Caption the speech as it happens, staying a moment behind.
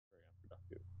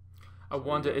I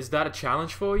wonder, is that a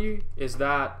challenge for you?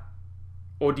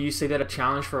 Or do you see that a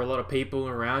challenge for a lot of people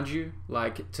around you?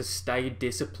 Like, to stay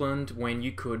disciplined when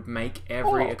you could make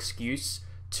every excuse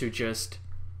to just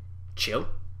chill?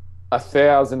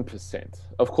 1,000%.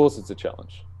 Of course, it's a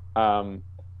challenge. I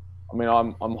mean,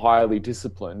 I'm highly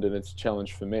disciplined, and it's a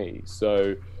challenge for me.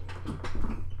 So,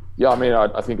 yeah, I mean,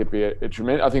 I think it'd be a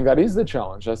tremendous. I think that is the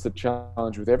challenge. That's the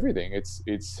challenge with everything. It's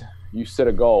you set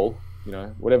a goal,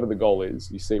 whatever the goal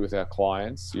is. You see with our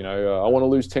clients, I want to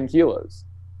lose 10 kilos,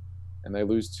 and they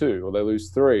lose 2 or they lose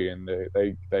 3, and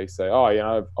they say,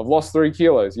 oh, I've lost 3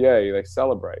 kilos. Yay, they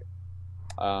celebrate.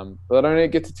 But they don't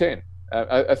get to 10.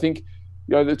 I think,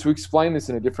 to explain this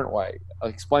in a different way, I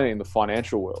explain it in the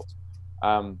financial world.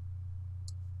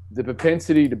 The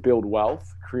propensity to build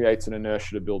wealth creates an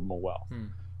inertia to build more wealth.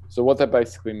 So what that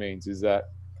basically means is that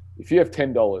if you have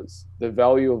 $10, the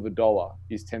value of a dollar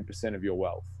is 10% of your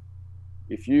wealth.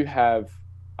 If you have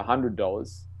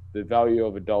 $100, the value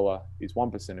of a dollar is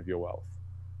 1% of your wealth.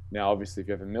 Now, obviously, if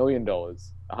you have $1 million,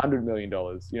 $100 million,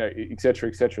 et cetera,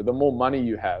 et cetera, the more money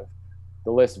you have,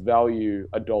 the less value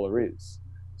a dollar is.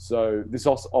 So this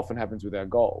also often happens with our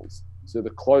goals. So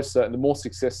the closer and the more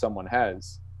success someone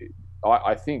has,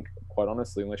 I think, quite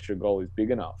honestly, unless your goal is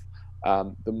big enough,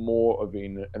 the more of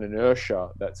an inertia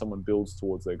that someone builds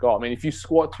towards their goal. I mean, if you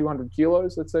squat 200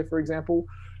 kilos, let's say, for example,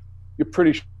 you're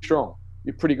pretty strong.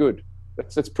 You're pretty good.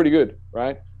 That's pretty good,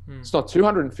 right? It's not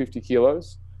 250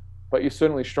 kilos, but you're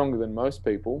certainly stronger than most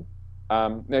people.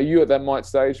 Now, you at that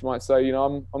stage might say,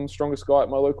 I'm the strongest guy at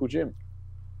my local gym.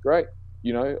 Great.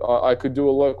 I could do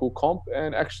a local comp,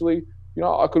 and actually,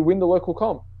 I could win the local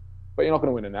comp, but you're not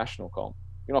going to win a national comp.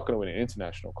 You're not going to win an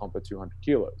international comp at 200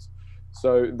 kilos.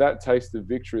 So that taste of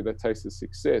victory, that taste of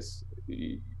success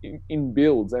in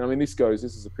builds. And I mean, this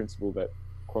is a principle that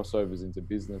crossovers into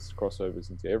business, crossovers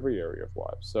into every area of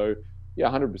life. So yeah,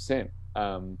 100%.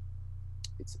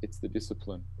 It's the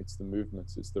discipline, it's the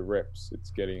movements, it's the reps,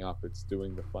 it's getting up, it's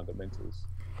doing the fundamentals.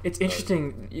 It's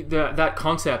interesting, that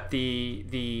concept,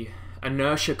 the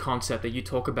inertia concept that you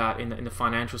talk about in the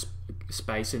financial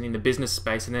space and in the business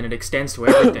space, and then it extends to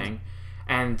everything.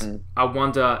 And I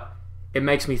wonder, it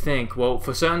makes me think, well,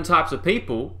 for certain types of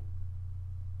people,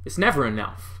 it's never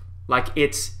enough. Like,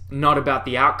 it's not about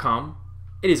the outcome.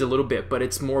 It is a little bit, but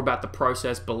it's more about the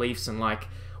process, beliefs, and like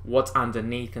what's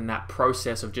underneath in that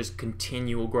process of just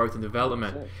continual growth and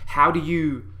development. Sure. How do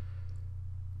you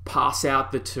pass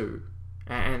out the two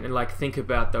and like think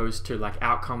about those two, like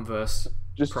outcome versus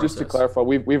process? Just to clarify,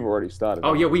 we've already started.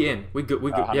 Oh yeah, we're good.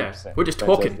 Yeah, we're just Fantastic.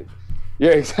 Talking.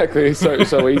 Yeah, exactly. It's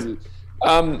so easy.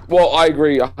 Well, I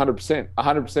agree 100%.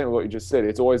 100% with what you just said.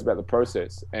 It's always about the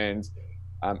process, and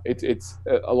it's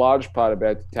a large part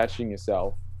about detaching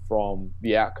yourself from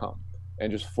the outcome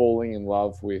and just falling in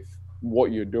love with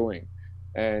what you're doing.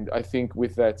 And I think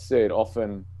with that said,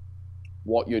 often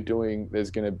what you're doing, there's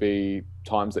going to be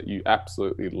times that you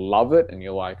absolutely love it and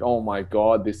you're like, oh my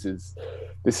God, this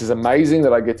is amazing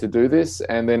that I get to do this.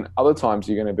 And then other times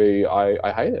you're going to be,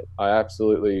 I hate it. I've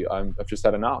just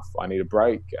had enough. I need a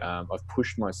break. I've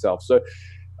pushed myself. So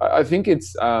I think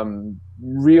it's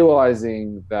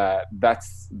realizing that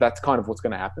that's kind of what's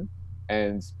going to happen,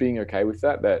 and being okay with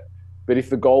that. But if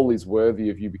the goal is worthy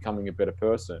of you becoming a better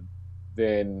person,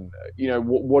 then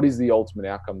what is the ultimate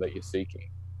outcome that you're seeking?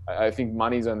 I think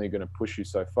money's only going to push you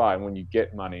so far, and when you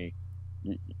get money,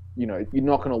 you're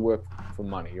not going to work for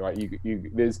money, right?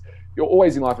 You're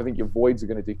always in life. I think your voids are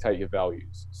going to dictate your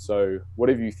values. So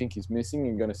whatever you think is missing,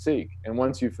 you're going to seek, and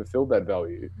once you've fulfilled that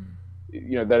value,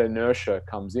 that inertia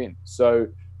comes in. So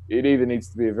it either needs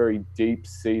to be a very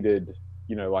deep-seated,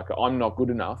 like I'm not good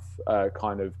enough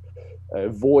kind of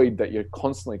void that you're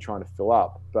constantly trying to fill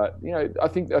up. But I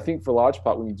think for a large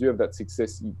part, when you do have that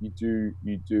success, you do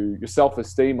your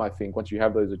self-esteem. I think once you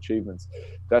have those achievements,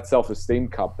 that self-esteem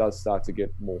cup does start to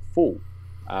get more full.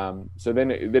 So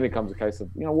then it comes a case of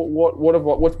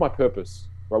what's my purpose,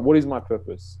 right? What is my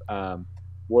purpose?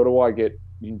 What do I get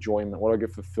enjoyment? What do I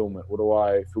get fulfillment? What do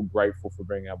I feel grateful for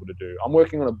being able to do? I'm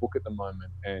working on a book at the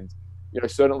moment, and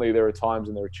certainly there are times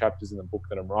and there are chapters in the book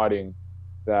that I'm writing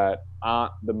that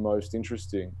aren't the most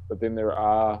interesting, but then there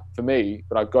are for me,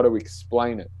 but I've got to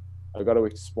explain it. I've got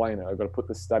to put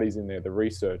the studies in there, the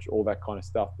research, all that kind of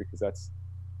stuff, because that's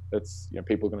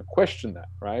people are going to question that,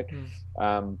 right?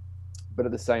 But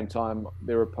at the same time,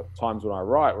 there are times when I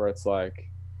write where it's like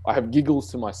I have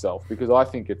giggles to myself because I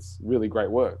think it's really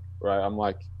great work, right? I'm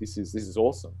like, this is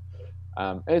awesome.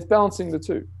 And it's balancing the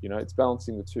two,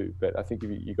 But I think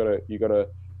you gotta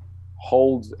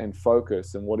hold and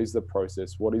focus, and what is the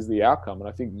process, what is the outcome. And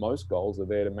I think most goals are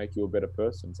there to make you a better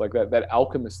person. It's like that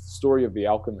alchemist story of the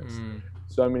alchemist.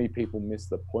 so many people miss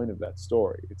the point of that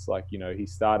story. It's like, he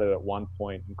started at one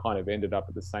point and kind of ended up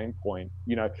at the same point.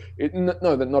 No,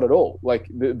 not at all. Like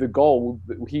the goal,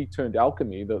 he turned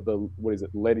alchemy, the what is it,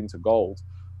 lead into gold,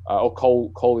 or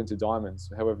coal into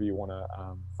diamonds, however you want to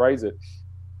phrase it.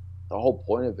 The whole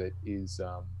point of it is,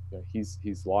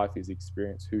 his life, his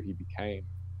experience, who he became,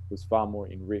 was far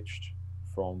more enriched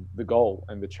from the goal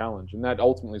and the challenge, and that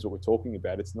ultimately is what we're talking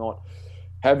about. It's not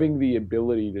having the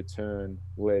ability to turn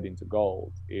lead into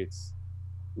gold. It's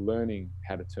learning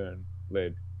how to turn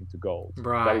lead into gold.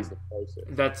 Right. That is the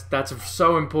process. That's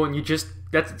so important.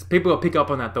 That's people will pick up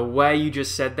on that. The way you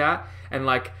just said that, and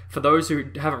like for those who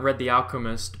haven't read The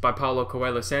Alchemist by Paulo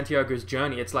Coelho, Santiago's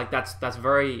journey. It's like that's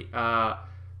very.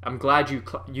 I'm glad you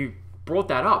brought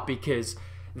that up, because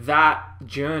that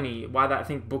journey, why that I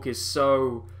think book is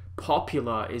so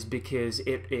popular, is because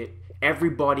it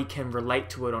everybody can relate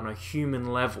to it on a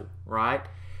human level, right?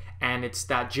 And it's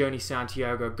that journey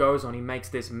Santiago goes on. He makes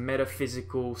this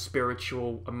metaphysical,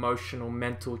 spiritual, emotional,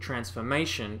 mental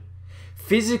transformation,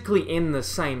 physically in the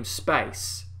same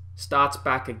space, starts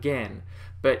back again,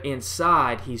 but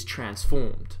inside he's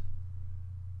transformed.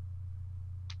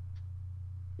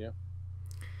 Yeah,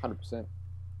 100%.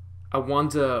 I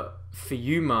wonder for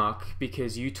you, Mark,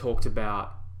 because you talked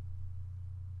about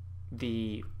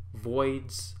the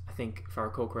voids. I think, if I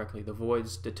recall correctly, the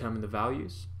voids determine the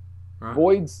values, right?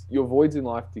 Your voids in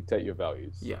life dictate your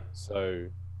values. Yeah. So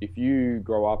if you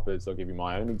grow up as, I'll give you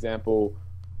my own example,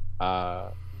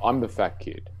 I'm the fat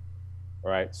kid,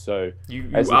 right? So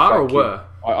you are or were?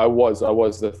 I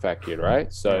was the fat kid,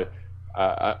 right? So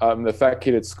I'm the fat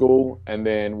kid at school, and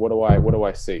then what do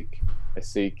I seek?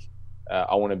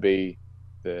 I want to be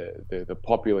the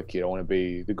popular kid. I want to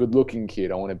be the good-looking kid.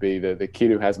 I want to be the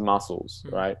kid who has muscles,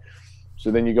 right? So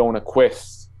then you go on a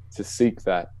quest to seek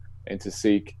that, and to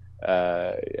seek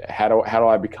how do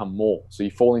I become more? So you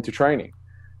fall into training.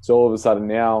 So all of a sudden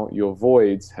now your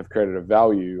voids have created a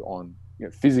value on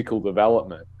physical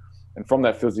development, and from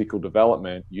that physical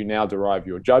development you now derive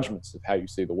your judgments of how you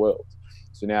see the world.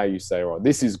 So now you say, all right,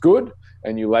 this is good,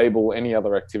 and you label any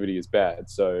other activity as bad.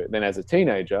 So then as a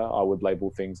teenager, I would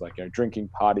label things like drinking,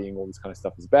 partying, all this kind of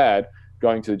stuff as bad.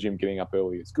 Going to the gym, getting up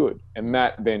early is good. And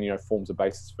that then, forms a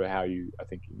basis for how you, I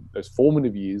think, in those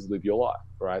formative years, live your life,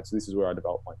 right? So this is where I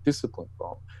developed my discipline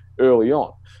from early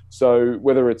on. So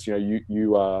whether it's,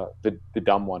 you are the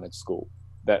dumb one at school,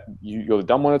 you're the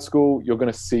dumb one at school, you're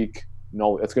going to seek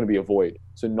knowledge. That's going to be a void.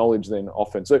 So knowledge then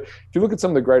often. So if you look at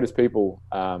some of the greatest people,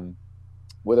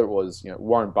 whether it was,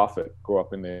 Warren Buffett grew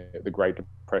up in the Great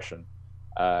Depression,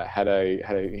 he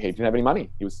didn't have any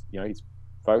money. He was, his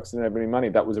folks didn't have any money.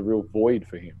 That was a real void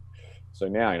for him. So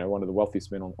now, one of the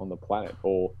wealthiest men on the planet,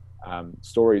 or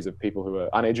stories of people who are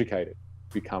uneducated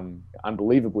become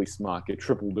unbelievably smart, get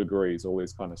triple degrees, all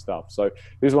this kind of stuff. So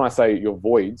this is when I say your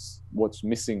voids, what's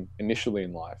missing initially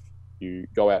in life, you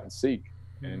go out and seek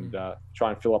and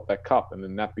try and fill up that cup, and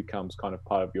then that becomes kind of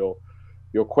part of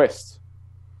your quest.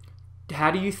 How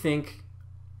do you think,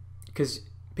 because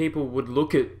people would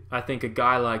look at, I think, a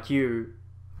guy like you,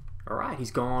 all right,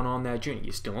 he's gone on that journey.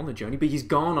 You're still on the journey, but he's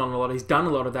gone on a lot. He's done a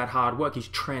lot of that hard work. He's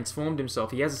transformed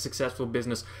himself. He has a successful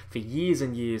business for years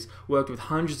and years, worked with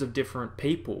hundreds of different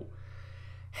people.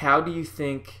 How do you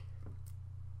think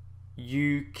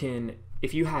you can,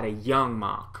 if you had a young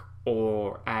Mark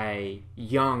or a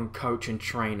young coach and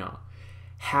trainer,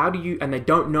 and they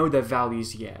don't know their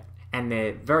values yet, and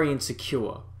they're very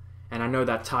insecure, and I know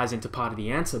that ties into part of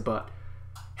the answer, but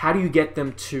how do you get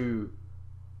them to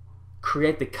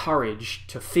create the courage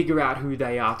to figure out who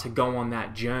they are, to go on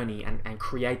that journey and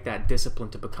create that discipline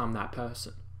to become that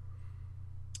person?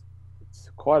 It's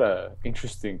quite an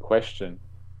interesting question.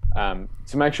 To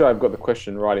make sure I've got the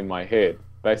question right in my head,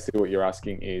 basically what you're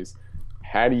asking is,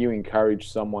 how do you encourage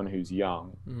someone who's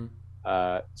young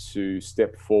to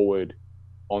step forward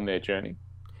on their journey?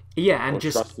 Yeah, and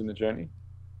just trust in the journey?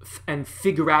 And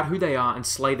figure out who they are and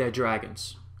slay their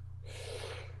dragons.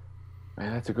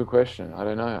 Man, that's a good question. I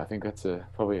don't know. I think that's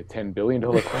probably a $10 billion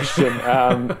question.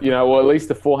 Or at least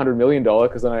a $400 million,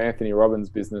 because I know Anthony Robbins'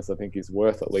 business, I think, is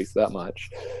worth at least that much.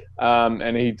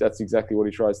 And that's exactly what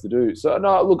he tries to do. So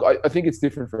no, look, I think it's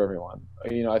different for everyone.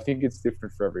 I think it's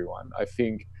different for everyone. I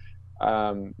think,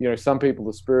 some people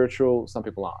are spiritual, some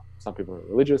people aren't. Some people are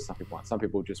religious, some people aren't. Some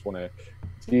people just want to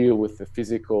deal with the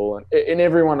physical, and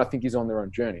everyone, I think, is on their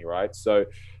own journey, right? So,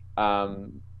 I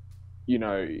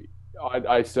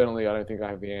certainly, I don't think I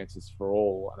have the answers for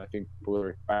all. And I think people are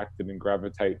attracted and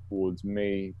gravitate towards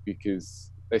me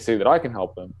because they see that I can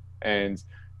help them. And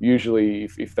usually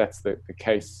if that's the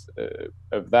case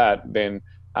of that, then,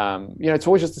 it's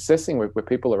always just assessing where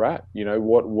people are at.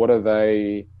 What are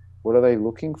they, What are they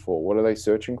looking for? What are they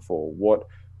searching for? What,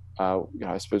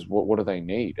 I suppose, what do they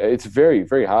need? It's very,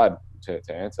 very hard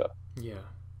to answer. Yeah.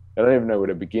 I don't even know where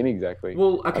to begin exactly.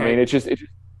 Well, I mean, okay. it's just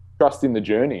trust in the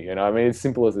journey. I mean, it's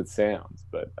simple as it sounds,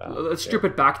 but Let's yeah. strip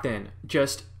it back then.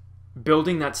 Just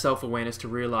building that self awareness to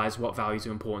realize what values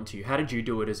are important to you. How did you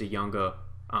do it as a younger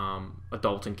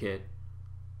adult and kid?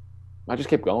 I just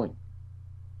kept going.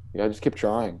 Yeah, I just kept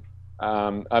trying.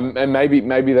 And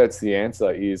maybe that's the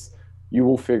answer is you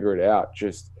will figure it out.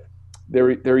 Just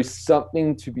there is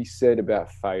something to be said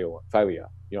about failure.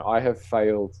 I have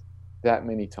failed that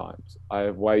many times. I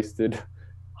have wasted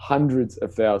hundreds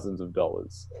of thousands of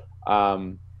dollars.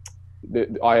 Um,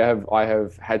 I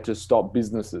have had to stop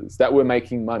businesses that were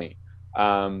making money,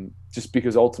 just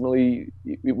because ultimately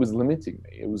it was limiting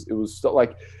me. It was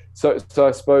like so.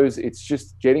 I suppose it's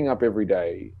just getting up every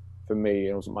day for me, and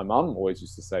it was what my mum always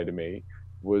used to say to me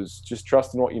was just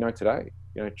trust in what you know today.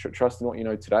 Trust in what you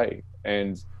know today,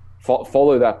 and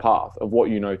follow that path of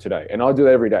what you know today. And I do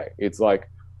that every day. It's like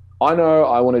I know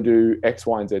I want to do X,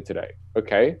 Y, and Z today.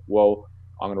 Okay, well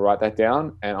I'm going to write that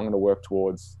down, and I'm going to work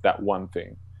towards that one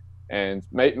thing. And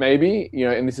maybe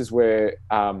and this is where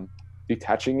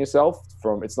detaching yourself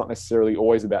from it's not necessarily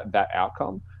always about that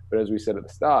outcome, but as we said at the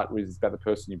start, it's about the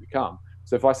person you become.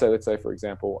 So if I say, let's say for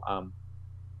example,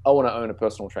 I want to own a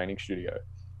personal training studio,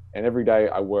 and every day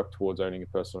I work towards owning a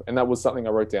personal, and that was something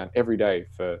I wrote down every day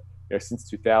for since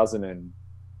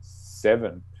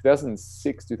 2007,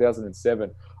 2006,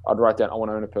 2007. I'd write down I want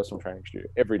to own a personal training studio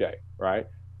every day, right?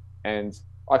 And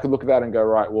I could look at that and go,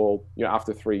 right, well,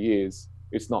 after 3 years,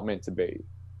 it's not meant to be.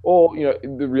 Or,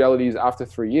 the reality is after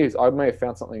 3 years, I may have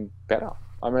found something better.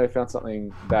 I may have found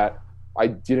something that I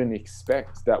didn't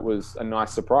expect that was a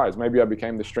nice surprise. Maybe I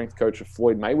became the strength coach of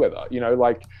Floyd Mayweather.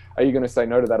 Like, are you going to say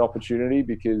no to that opportunity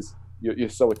because you're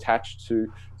so attached to?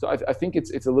 So I think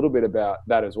it's a little bit about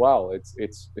that as well.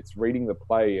 It's reading the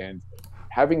play and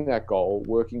having that goal,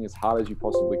 working as hard as you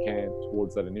possibly can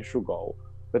towards that initial goal,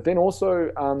 but then also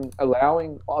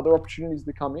allowing other opportunities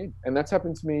to come in. And that's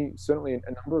happened to me certainly a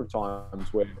number of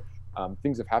times where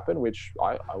things have happened which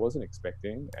I wasn't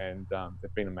expecting, and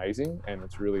they've been amazing, and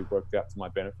it's really worked out to my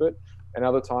benefit. And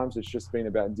other times it's just been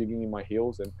about digging in my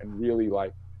heels and really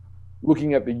like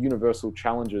looking at the universal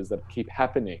challenges that keep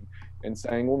happening and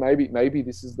saying, well, maybe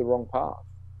this is the wrong path.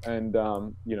 And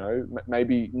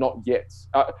maybe not yet.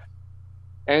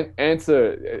 And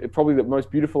answer, probably the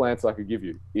most beautiful answer I could give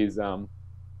you is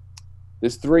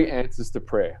there's three answers to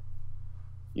prayer.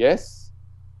 Yes,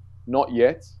 not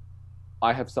yet,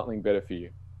 I have something better for you.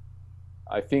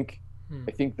 I think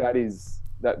I think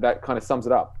that kind of sums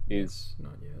it up. Is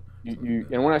Not yet. you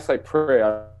and when I say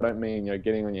prayer, I don't mean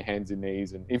getting on your hands and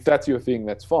knees, and if that's your thing,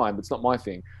 that's fine, but it's not my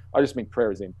thing. I just mean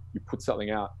prayer as in you put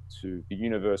something out to the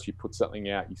universe, you put something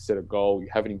out, you set a goal, you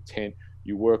have an intent,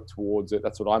 you work towards it.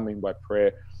 That's what I mean by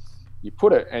prayer. You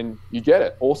put it and you get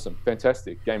it. Awesome,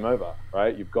 fantastic, game over,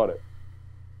 right? You've got it.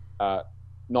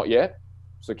 Not yet,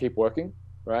 so keep working,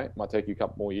 right? Might take you a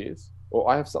couple more years, or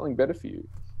I have something better for you.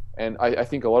 And I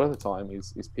think a lot of the time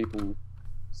is people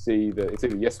see that it's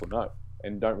either yes or no,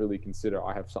 and don't really consider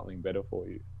I have something better for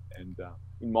you. And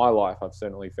in my life, I've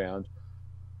certainly found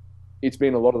it's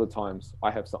been a lot of the times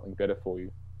I have something better for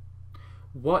you.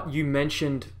 What you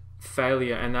mentioned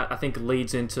failure, and that I think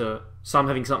leads into some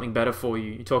having something better for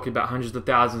you. You're talking about hundreds of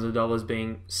thousands of dollars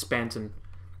being spent and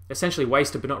essentially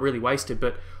wasted, but not really wasted.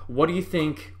 But what do you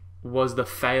think was the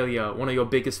failure, one of your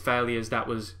biggest failures that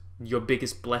was your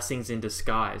biggest blessings in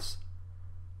disguise?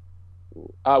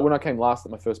 When I came last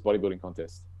at my first bodybuilding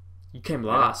contest. You came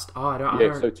last. Oh, I don't.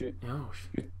 Yeah, so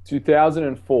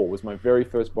 2004 was my very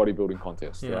first bodybuilding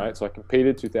contest, Yeah. right? So I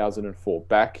competed 2004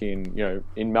 back in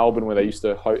Melbourne, where they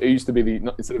it used to be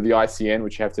instead of the ICN,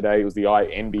 which you have today, it was the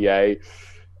INBA,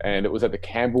 and it was at the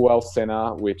Commonwealth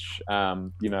Center, which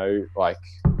like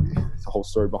it's a whole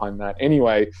story behind that.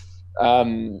 Anyway,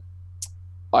 I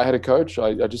had a coach.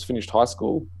 I just finished high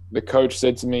school. The coach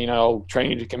said to me, I'll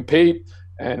train you to compete,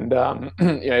 and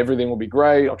everything will be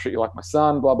great. I'll treat you like my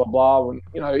son, blah blah blah. And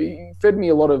he fed me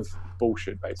a lot of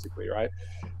bullshit, basically, right?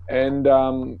 And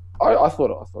I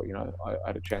thought I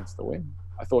had a chance to win.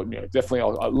 I thought definitely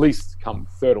I'll at least come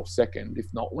third or second, if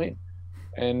not win.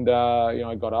 And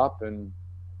I got up and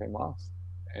came last.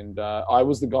 And I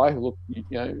was the guy who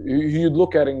who you'd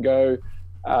look at and go,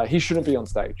 he shouldn't be on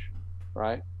stage,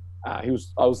 right? I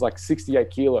was like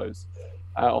 68 kilos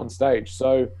on stage,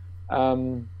 so I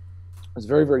was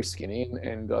very, very skinny,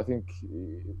 and I think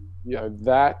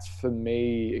that for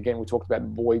me, again, we talked about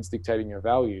voids dictating your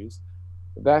values.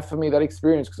 That for me, that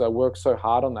experience, because I worked so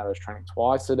hard on that. I was training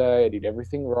twice a day. I did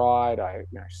everything right. I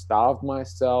starved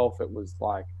myself. It was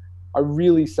like I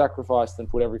really sacrificed and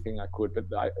put everything I could. But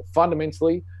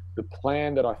fundamentally, the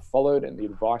plan that I followed and the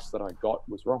advice that I got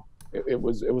was wrong. It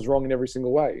was wrong in every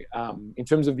single way, in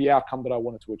terms of the outcome that I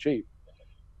wanted to achieve.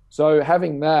 So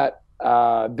having that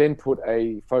then put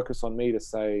a focus on me to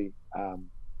say,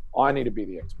 I need to be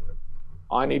the expert.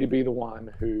 I need to be the one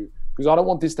who, because I don't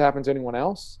want this to happen to anyone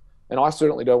else. And I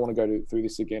certainly don't want to go through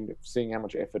this again, seeing how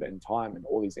much effort and time and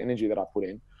all this energy that I put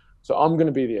in. So I'm going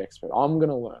to be the expert. I'm going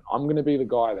to learn. I'm going to be the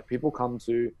guy that people come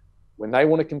to when they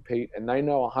want to compete, and they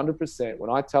know 100% when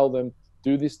I tell them,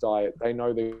 do this diet, they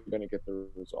know they're going to get the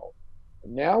result.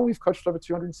 And now we've coached over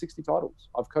 260 titles.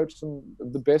 I've coached some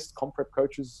of the best comp prep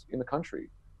coaches in the country.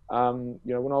 You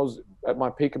know, when I was at my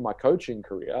peak of my coaching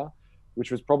career,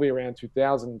 which was probably around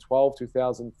 2012,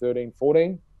 2013,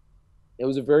 14, it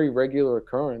was a very regular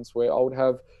occurrence where I would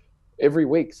have every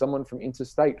week someone from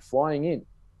interstate flying in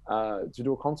to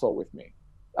do a consult with me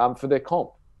for their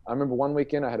comp. I remember one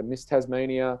weekend I had a Miss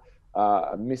Tasmania,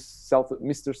 a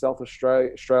Mr. South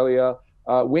Australia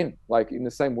win, like in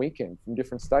the same weekend from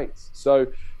different states. So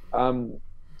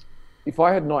if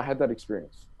I had not had that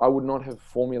experience, I would not have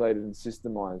formulated and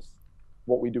systemized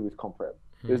what we do with comp prep.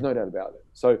 There's no doubt about it.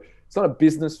 So it's not a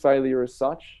business failure as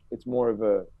such. It's more of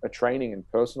a training and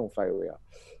personal failure.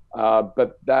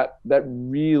 But that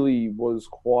really was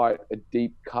quite a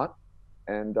deep cut,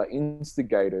 and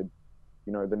instigated,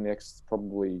 you know, the next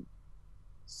probably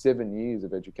 7 years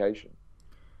of education.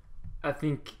 I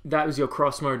think that was your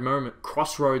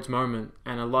crossroads moment,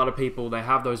 and a lot of people, they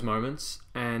have those moments,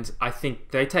 and I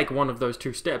think they take one of those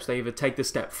two steps. They either take the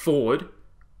step forward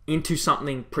into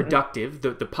something productive,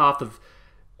 the path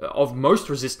of most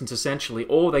resistance essentially,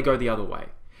 or they go the other way.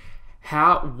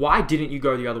 Why didn't you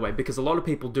go the other way? Because a lot of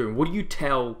people do.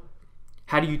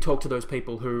 How do you talk to those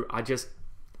people who are just,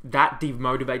 that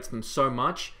demotivates them so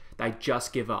much, they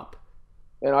just give up?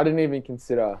 And I didn't even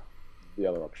consider the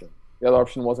other option. The other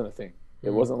option wasn't a thing. It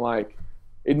wasn't like,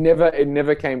 it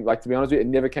never came, like, to be honest with you, it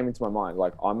never came into my mind,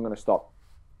 like, I'm going to stop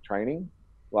training.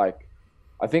 Like,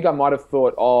 I think I might have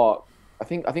thought, I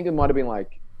think it might have been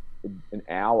like an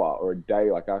hour or a day.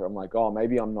 Like, I'm like,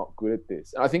 maybe I'm not good at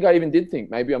this. And I think I even did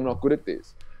think maybe I'm not good at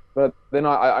this. But then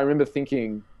I remember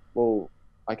thinking, well,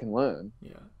 I can learn.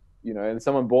 Yeah. You know, and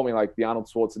someone bought me like the Arnold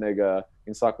Schwarzenegger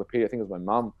encyclopedia. I think it was my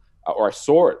mum. Or I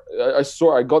saw it.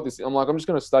 I got this. I'm like, I'm just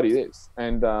going to study this.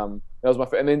 And that was my.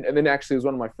 And then actually, it was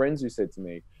one of my friends who said to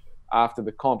me after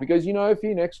the comp, he goes, you know, for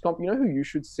your next comp, you know who you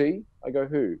should see? I go,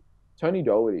 who? Tony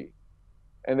Doherty.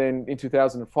 And then in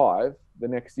 2005, the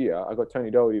next year, I got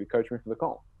Tony Doherty to coach me for the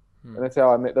comp. And that's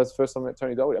how I met. That's the first time I met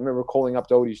Tony Doherty. I remember calling up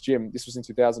Doherty's gym. This was in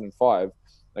 2005. And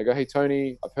I go, hey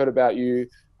Tony, I've heard about you.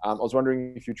 I was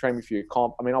wondering if you train me for your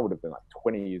comp. I mean, I would have been like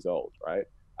 20 years old, right?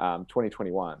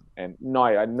 2021, and no,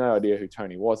 I had no idea who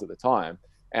Tony was at the time.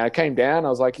 And I came down, I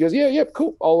was like, he goes, yeah,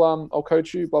 cool, I'll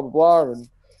coach you, blah blah blah, and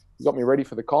he got me ready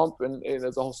for the comp, and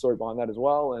there's a whole story behind that as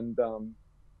well. And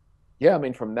yeah, I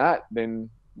mean, from that, then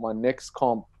my next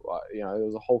comp, you know, there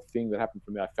was a whole thing that happened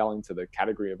for me. I fell into the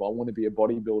category of I want to be a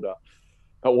bodybuilder.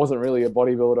 I wasn't really a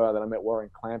bodybuilder. Then I met Warren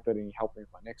Clampett, and he helped me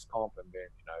with my next comp, and then,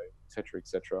 you know, et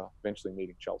cetera. Eventually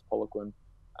meeting Charles Poliquin,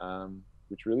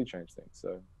 which really changed things.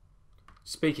 So.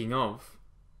 Speaking of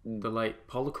the late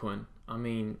Poliquin, I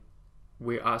mean,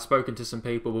 I've spoken to some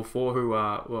people before who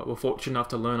were fortunate enough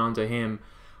to learn under him.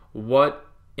 What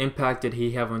impact did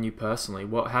he have on you personally?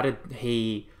 How did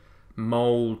he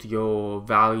mold your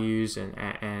values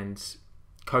and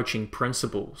coaching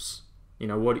principles? You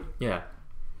know,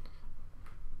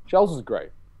 Charles was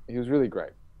great. He was really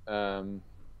great.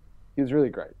 He was really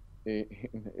great.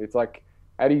 It's like,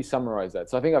 how do you summarize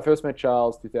that? So I think I first met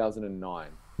Charles 2009.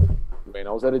 When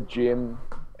I was at a gym,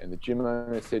 and the gym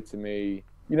owner said to me,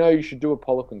 you know, you should do a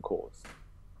Poliquin course.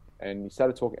 And he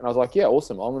started talking, and I was like, yeah,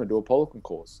 awesome, I'm going to do a Poliquin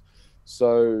course.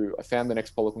 So I found the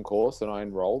next Poliquin course, and I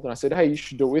enrolled, and I said, hey, you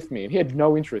should do it with me. And he had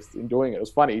no interest in doing it. It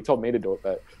was funny. He told me to do it,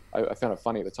 but I found it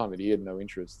funny at the time that he had no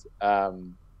interest.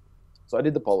 So I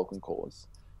did the Poliquin course.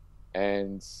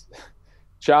 And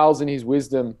Charles, in his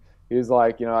wisdom, he was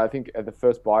like, you know, I think at the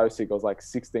first biosig, I was like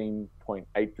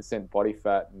 16.8% body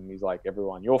fat. And he's like,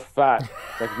 everyone, you're fat.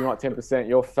 Like, if you're not 10%,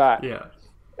 you're fat. Yeah.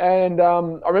 And I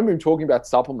remember him talking about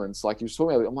supplements. Like, he was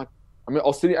talking about, I'm like, I mean, I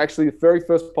was sitting, actually, the very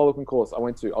first Poliquin course I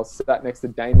went to, I was sat next to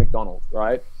Dane McDonald,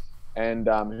 right? And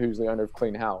who's the owner of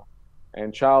Clean Hell.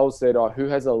 And Charles said, who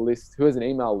has an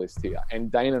email list here?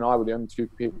 And Dane and I were the only two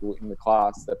people in the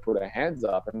class that put our hands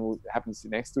up, and we happened to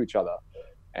sit next to each other.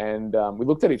 And we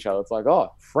looked at each other. It's like,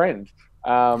 friend.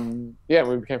 Yeah,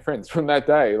 we became friends from that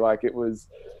day. Like, it was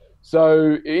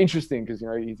So interesting because, you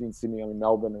know, he's in Sydney, I'm in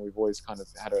Melbourne, and we've always kind of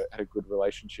had a good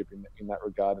relationship in that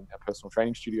regard, and our personal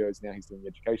training studios. Now he's doing the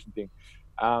education thing.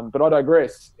 But I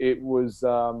digress. It was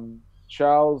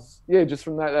Charles, yeah, just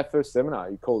from that first seminar,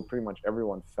 he called pretty much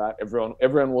everyone fat.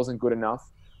 Everyone wasn't good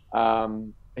enough.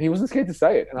 And he wasn't scared to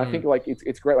say it. And I think like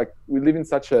it's great. Like we live in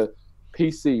such a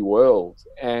PC world,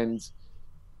 and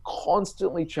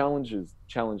constantly challenged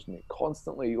me.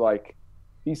 Constantly, like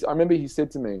I remember he said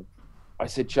to me, I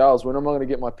said, Charles, when am I going to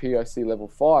get my PIC level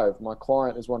 5? My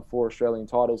client has won 4 Australian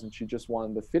titles, and she just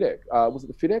won the FIDEX. Was it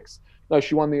the FIDEX? No,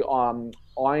 she won the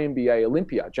INBA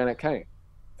Olympia, Janet Kane,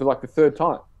 for like the 3rd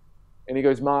time. And he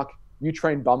goes, Mark, you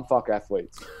train bumfuck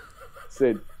athletes. I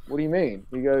said, what do you mean?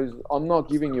 He goes, I'm not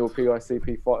giving you a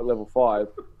PICP level 5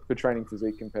 for training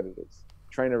physique competitors.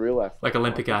 Train a real athlete. Like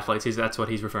Olympic athletes, that's what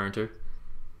he's referring to.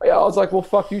 Yeah, I was like, well,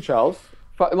 fuck you, Charles.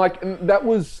 Like, and that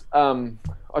was,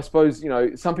 I suppose, you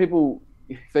know, some people,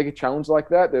 if they get challenged like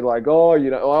that, they're like, oh, you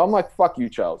know, I'm like, fuck you,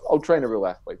 Charles. I'll train a real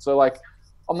athlete. So like,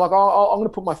 I'm like, I'm going to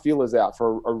put my feelers out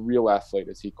for a real athlete,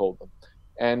 as he called them.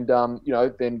 And, you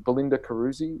know, then Belinda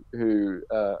Caruzzi, who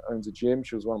owns a gym,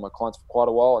 she was one of my clients for quite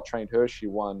a while. I trained her. She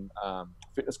won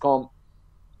fitness comp.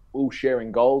 We were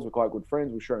sharing goals. We're quite good friends.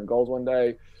 We were sharing goals one day.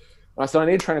 And I said, I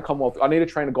need to train a commonwealth. I need to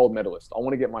train a gold medalist. I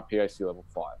want to get my PAC level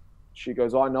 5. She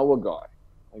goes, I know a guy.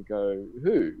 I go,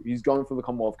 who? He's going for the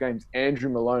Commonwealth Games. Andrew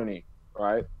Maloney,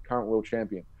 right? Current world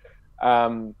champion.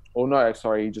 Or no,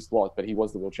 sorry, he just lost, but he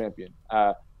was the world champion.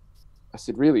 I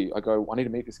said, really? I go, I need to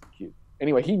meet this kid.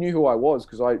 Anyway, he knew who I was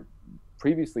because I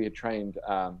previously had trained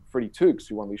Freddie Tukes,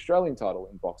 who won the Australian title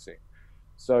in boxing.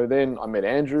 So then I met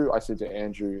Andrew. I said to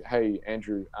Andrew, hey,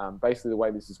 Andrew, basically the way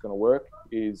this is going to work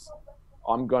is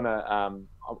I'm gonna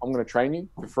train you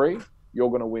for free.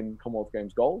 You're gonna win Commonwealth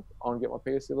Games gold. I'm gonna get my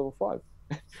PSC level 5.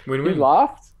 Win-win. He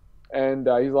laughed, and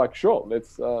he's like, "Sure,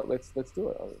 let's do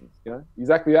it." You know,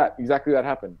 exactly that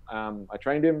happened. I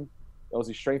trained him. I was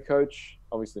his strength coach.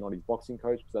 Obviously not his boxing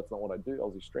coach, because that's not what I do. I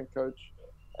was his strength coach,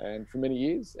 and for many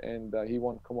years, and he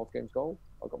won Commonwealth Games gold.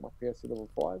 I got my PSC level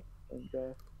 5.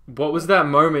 And what was that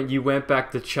moment you went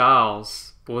back to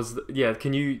Charles?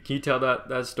 Can you tell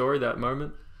that story, that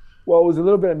moment? Well, it was a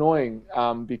little bit annoying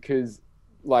because,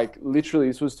 like, literally,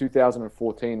 this was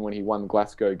 2014 when he won the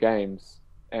Glasgow Games,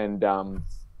 and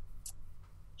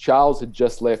Charles had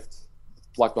just left.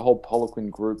 Like the whole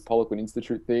Poliquin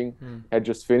Institute thing had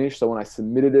just finished. So when I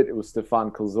submitted it, it was Stefan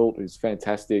Klzult, who's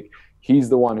fantastic. He's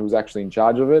the one who was actually in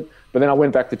charge of it. But then I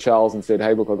went back to Charles and said,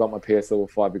 hey, look, I got my PS level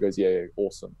 5. He goes, yeah,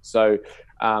 awesome. So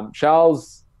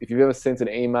Charles, if you've ever sent an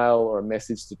email or a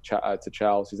message to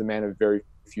Charles, he's a man of very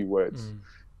few words.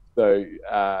 So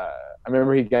I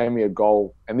remember he gave me a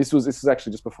goal, and this was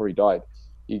actually just before he died.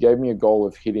 He gave me a goal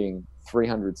of hitting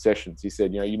 300 sessions. He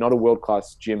said, you know, you're not a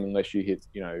world-class gym unless you hit,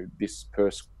 you know, this per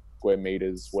square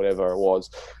meters, whatever it was.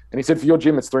 And he said, for your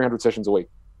gym, it's 300 sessions a week.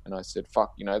 And I said,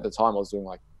 fuck, you know, at the time I was doing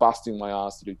like busting my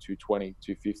ass to do 220,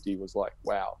 250 was like,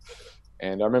 wow.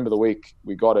 And I remember the week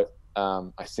we got it,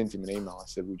 I sent him an email. I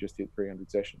said, we just hit 300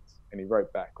 sessions. And he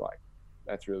wrote back like,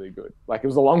 that's really good. Like, it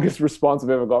was the longest response I've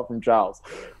ever got from Charles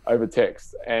over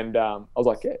text. And I was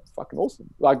like, yeah, fucking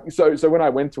awesome. Like, so when I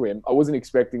went to him, I wasn't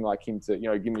expecting like him to, you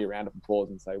know, give me a round of applause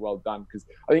and say, well done. Because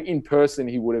I think in person,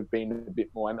 he would have been a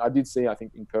bit more. And I did see, I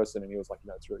think in person, and he was like, you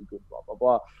know, it's really good, blah,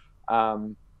 blah, blah.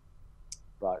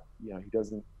 But, you know,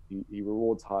 he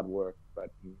rewards hard work,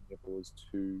 but he never was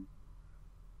too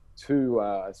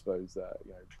I suppose,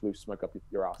 you know, blew smoke up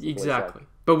your ass. Exactly.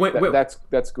 Like, but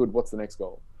that's good. What's the next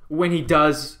goal? When he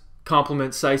does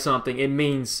compliment, say something, it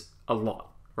means a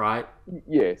lot, right?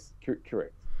 Yes,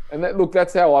 correct. And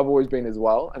that's how I've always been as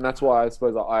well. And that's why I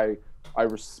suppose I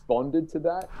responded to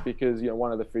that, because, you know,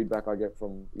 one of the feedback I get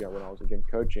from, you know, when I was again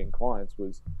coaching clients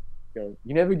was, you know,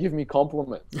 you never give me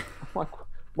compliments. Like,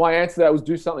 my answer to that was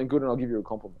do something good and I'll give you a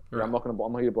compliment. Right. I'm not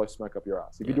here to blow smoke up your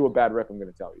ass. If you do a bad rep, I'm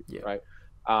going to tell you, right?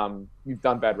 You've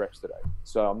done bad reps today.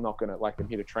 So I'm not going to, like, I'm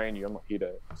here to train you. I'm not here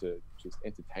to just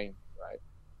entertain you, right?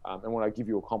 And when I give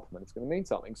you a compliment, it's going to mean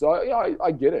something. So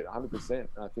I get it 100%. And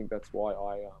I think that's why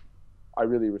I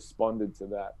really responded to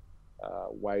that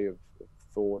way of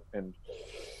thought, and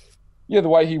the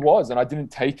way he was. And I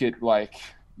didn't take it like,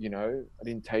 you know, I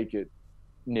didn't take it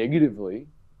negatively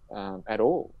at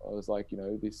all. I was like, you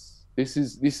know, this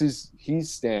is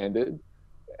his standard.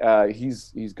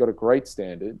 He's got a great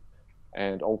standard.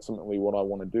 And ultimately what I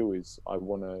want to do is I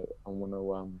want to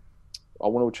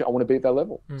be at that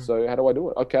level. So how do I do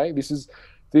it? Okay, this is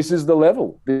the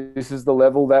level. This is the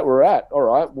level that we're at. All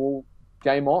right, well,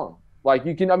 game on. Like,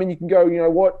 you can go, you know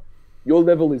what? Your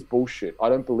level is bullshit. I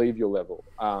don't believe your level.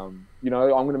 You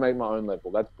know, I'm going to make my own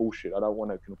level. That's bullshit. I don't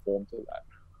want to conform to that.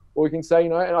 or we can say, you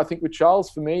know, and I think with Charles,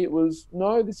 for me, it was,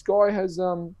 no, this guy has,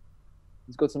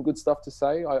 he's got some good stuff to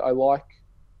say. I like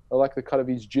the cut of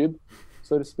his jib,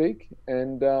 so to speak.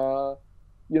 And,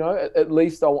 you know, at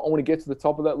least I want to get to the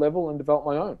top of that level and develop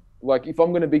my own. Like, if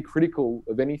I'm going to be critical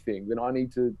of anything, then I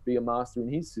need to be a master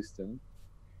in his system.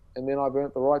 And then I've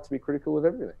earned the right to be critical of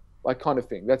everything, like, kind of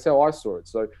thing. That's how I saw it.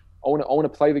 So I want to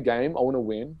play the game. I want to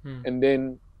win. And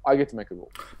then I get to make a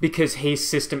rule. Because his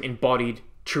system embodied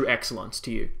true excellence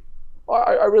to you.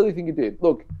 I really think it did.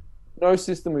 Look, no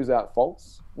system is without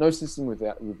faults. No system is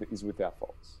without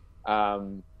faults.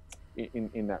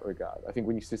 In that regard, I think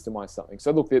when you systemize something.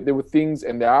 So look, there were things,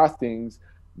 and there are things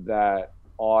that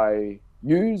I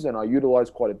use and I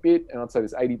utilize quite a bit. And I'd say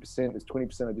there's 80%, there's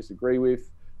 20% I disagree with.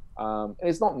 And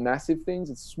it's not massive things.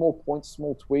 It's small points,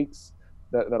 small tweaks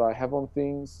that I have on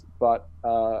things. But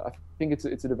I think it's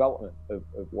a development of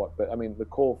what. But I mean, the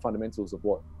core fundamentals of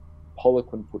what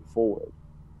Poliquin put forward,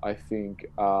 I think,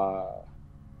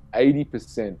 80%,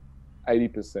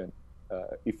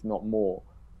 if not more,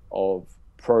 of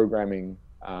programming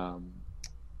and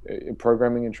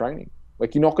training.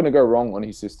 Like, you're not going to go wrong on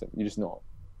his system. You're just not.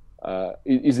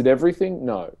 Is it everything?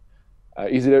 No. Are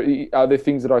there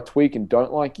things that I tweak and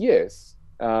don't like? Yes.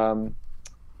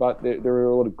 But there are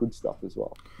a lot of good stuff as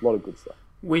well. A lot of good stuff.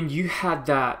 When you had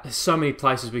that, there's so many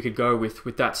places we could go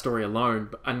with that story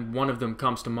alone, and one of them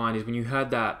comes to mind is when you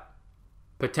had that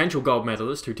potential gold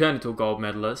medalist who turned into a gold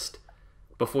medalist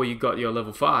before you got your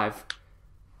level 5.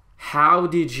 How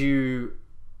did you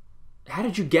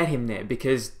get him there?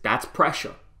 Because that's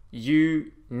pressure.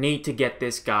 You need to get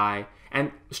this guy.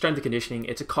 And strength and conditioning,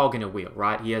 it's a cog in a wheel,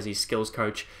 right? He has his skills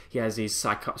coach. He has his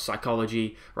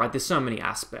psychology, right? There's so many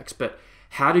aspects. But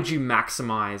how did you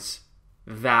maximize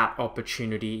that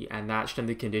opportunity and that strength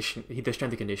and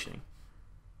conditioning?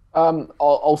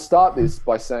 I'll start this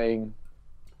by saying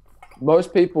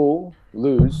most people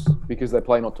lose because they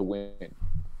play not to win.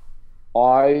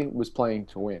 I was playing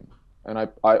to win, and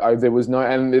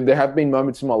there have been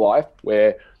moments in my life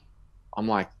where I'm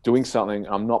like doing something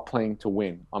and I'm not playing to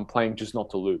win. I'm playing just not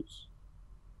to lose.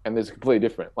 And there's completely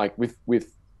different. Like with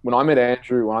when I met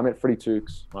Andrew, when I met Freddie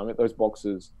Tukes, when I met those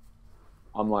boxers,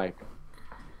 I'm like,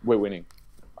 we're winning.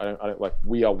 I don't like,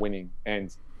 we are winning.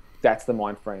 And that's the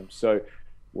mind frame. So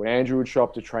when Andrew would show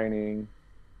up to training,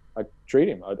 I'd treat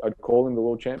him. I'd call him the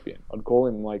world champion. I'd call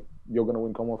him like, you're going to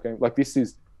win Commonwealth Games. Like, this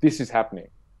is happening.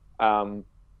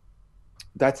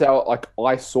 That's how, like,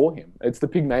 I saw him. It's the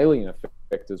Pygmalion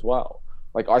effect as well.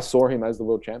 Like, I saw him as the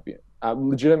world champion,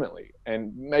 legitimately,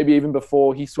 and maybe even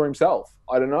before he saw himself.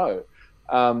 I don't know,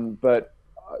 but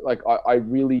like, I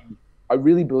really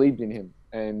believed in him,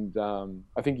 and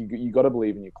I think you got to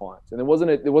believe in your clients. And there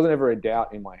wasn't ever a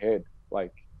doubt in my head,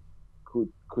 like,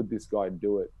 could this guy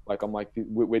do it? Like, I'm like,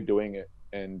 we're doing it,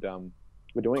 and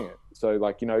we're doing it. So,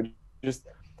 like, you know, just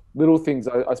little things.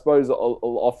 I suppose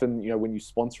often, you know, when you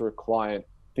sponsor a client,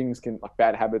 things can, like,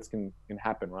 bad habits can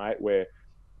happen, right? Where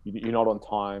you're not on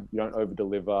time, you don't over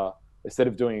deliver. Instead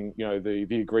of doing, you know, the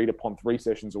agreed upon 3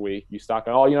 sessions a week, you start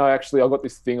going, oh, you know, actually I got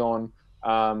this thing on,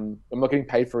 I'm not getting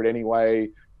paid for it anyway.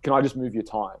 Can I just move your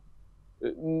time?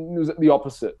 It was the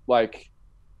opposite. Like,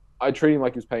 I treated him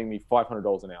like he was paying me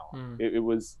 $500 an hour. It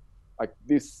was like,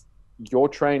 your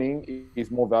training is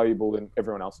more valuable than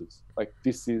everyone else's. Like,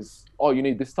 this is, oh, you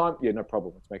need this time? Yeah, no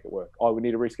problem. Let's make it work. Oh, we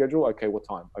need to reschedule? Okay, what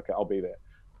time? Okay, I'll be there.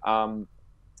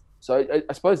 So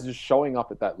I suppose just showing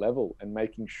up at that level and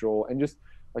making sure, and just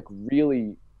like,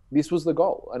 really, this was the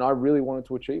goal, and I really wanted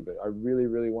to achieve it. I really,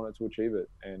 really wanted to achieve it,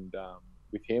 and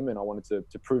with him, and I wanted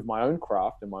to prove my own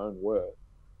craft and my own worth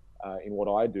in what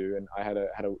I do, and I had a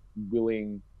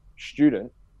willing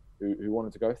student who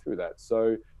wanted to go through that.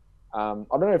 So I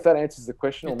don't know if that answers the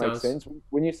question or makes sense.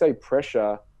 When you say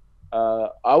pressure,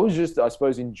 I was just, I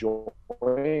suppose,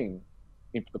 enjoying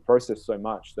the process so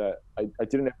much that I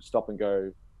didn't have to stop and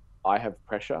go, I have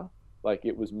pressure. Like,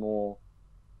 it was more,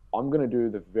 I'm going to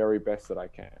do the very best that I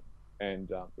can.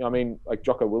 And, you know, I mean, like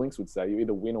Jocko Willings would say, you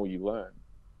either win or you learn.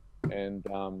 And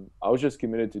I was just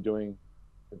committed to doing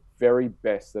the very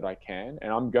best that I can.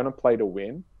 And I'm going to play to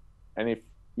win. And if,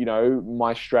 you know,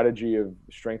 my strategy of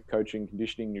strength coaching,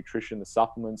 conditioning, nutrition, the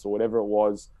supplements, or whatever it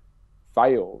was,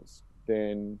 fails,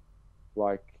 then,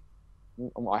 like,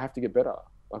 I have to get better.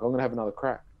 Like, I'm going to have another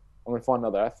crack. I'm going to find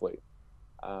another athlete.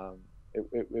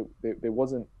 There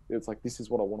wasn't, it's like, this is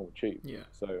what I want to achieve. Yeah.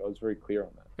 So I was very clear on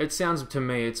that. It sounds to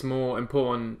me, it's more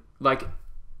important. Like,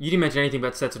 you didn't mention anything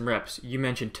about sets and reps. You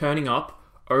mentioned turning up,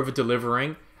 over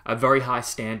delivering, a very high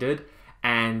standard,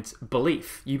 and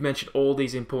belief. You mentioned all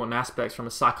these important aspects from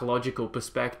a psychological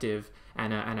perspective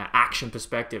and an action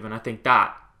perspective. And I think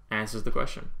that answers the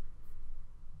question.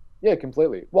 Yeah,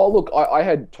 completely. Well, look, I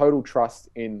had total trust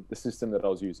in the system that I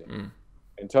was using,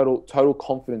 and total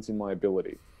confidence in my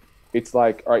ability. It's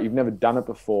like, all right, you've never done it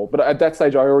before, but at that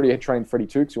stage, I already had trained Freddie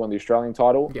Tukes, who won the Australian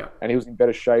title, Yeah. and he was in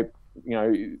better shape,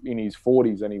 in his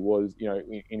 40s than he was,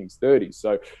 in his 30s.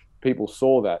 So people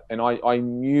saw that, and I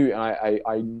knew, and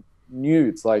I knew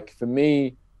it's like, for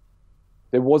me,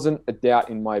 there wasn't a doubt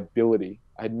in my ability.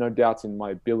 I had no doubts in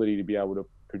my ability to be able to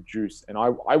produce. And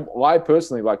I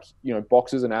personally, like,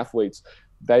 boxers and athletes,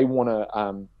 they want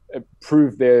to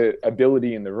prove their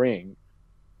ability in the ring.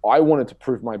 I wanted to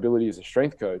prove my ability as a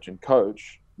strength coach and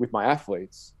coach with my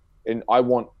athletes. And I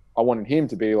wanted him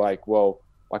to be like, well,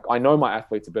 like, I know my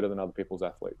athletes are better than other people's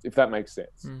athletes, if that makes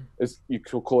sense. You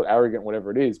could call it arrogant,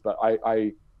 whatever it is, but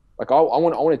I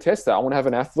want to test that. I want to have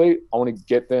an athlete. I want to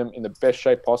get them in the best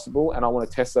shape possible, and I want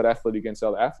to test that athlete against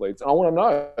other athletes. And I want to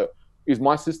know, is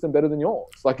my system better than yours?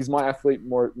 Like, is my athlete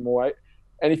more weight?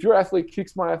 And if your athlete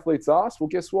kicks my athlete's ass, well,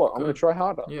 guess what? I'm going to try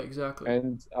harder. Yeah, exactly.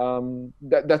 And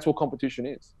that's what competition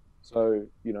is. So,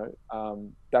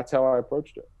 that's how I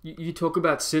approached it. You talk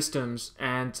about systems,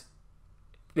 and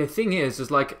the thing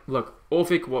is like, look,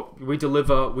 Orphic, what we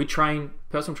deliver, we train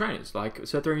personal trainers, like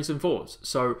Seth Threes and Fours.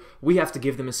 So we have to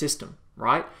give them a system,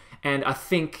 right? And I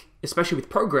think, especially with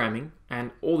programming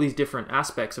and all these different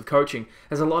aspects of coaching,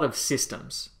 there's a lot of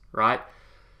systems, right?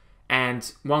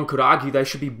 And one could argue they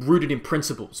should be rooted in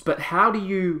principles. But how did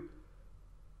you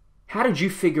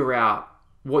figure out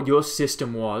what your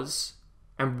system was,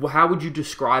 and how would you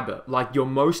describe it? Like, your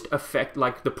most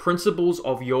like the principles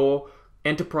of your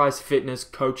enterprise fitness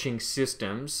coaching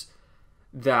systems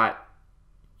that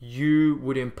you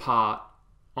would impart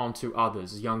onto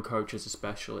others, young coaches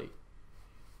especially.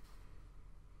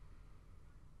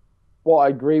 Well, I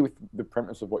agree with the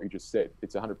premise of what you just said.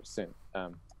 It's 100%.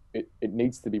 It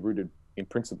needs to be rooted in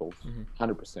principles,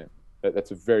 100%.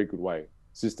 That's a very good way.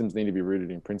 Systems need to be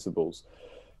rooted in principles.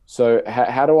 So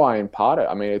how do I impart it?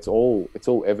 I mean, it's all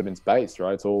evidence-based,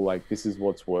 right? It's all like, this is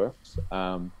what's worked.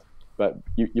 But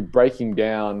you're breaking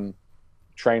down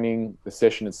training, the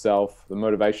session itself, the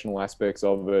motivational aspects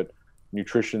of it,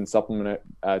 nutrition,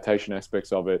 supplementation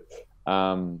aspects of it.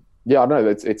 Yeah, I know.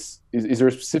 Is there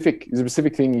a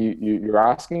specific thing you're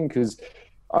asking? Because,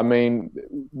 I mean,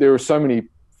 there are so many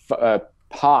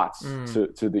parts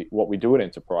to what we do at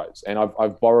Enterprise, and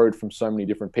I've borrowed from so many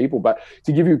different people. But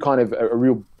to give you kind of a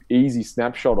real easy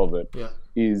snapshot of it,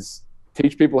 is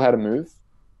teach people how to move,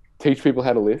 teach people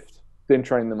how to lift, then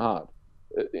train them hard,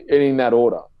 and in that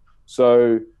order.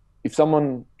 So if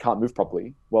someone can't move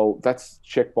properly, well, that's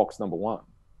checkbox number one,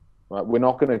 right? We're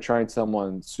not going to train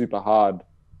someone super hard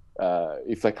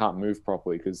if they can't move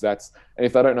properly, and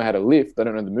if they don't know how to lift, they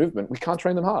don't know the movement, we can't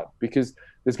train them hard, because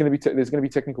there's going to be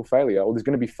technical failure, or there's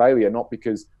going to be failure not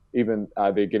because even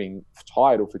they're getting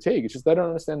tired or fatigued, it's just they don't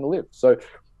understand the lift. So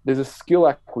there's a skill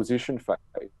acquisition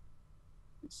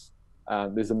phase,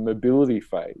 there's a mobility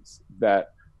phase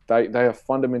that they are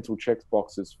fundamental check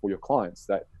boxes for your clients.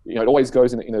 That, it always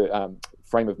goes in a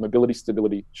frame of mobility,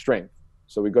 stability, strength.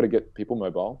 So we've got to get people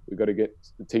mobile. We've got to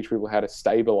teach people how to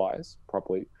stabilize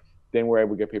properly. Then we're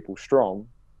able to get people strong,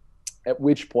 at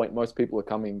which point most people are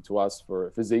coming to us for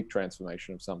a physique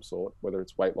transformation of some sort, whether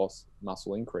it's weight loss,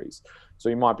 muscle increase. So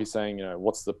you might be saying,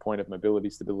 what's the point of mobility,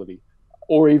 stability,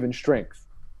 or even strength?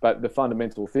 But the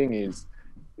fundamental thing is,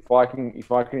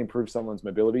 if I can improve someone's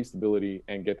mobility, stability,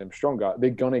 and get them stronger, they're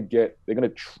gonna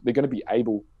be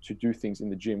able to do things in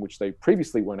the gym which they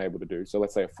previously weren't able to do. So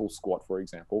let's say a full squat, for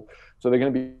example. So they're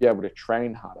gonna be able to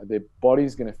train harder. Their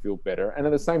body's gonna feel better, and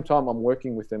at the same time, I'm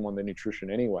working with them on their nutrition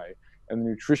anyway, and the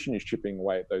nutrition is chipping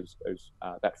away at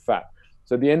that fat.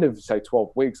 So at the end of, say,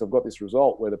 12 weeks, I've got this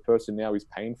result where the person now is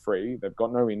pain-free. They've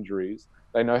got no injuries.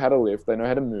 They know how to lift. They know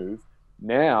how to move.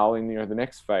 Now, in the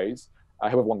next phase,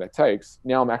 however long that takes,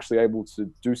 now I'm actually able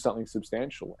to do something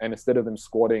substantial. And instead of them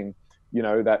squatting,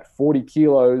 that 40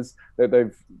 kilos that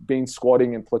they've been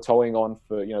squatting and plateauing on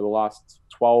for, the last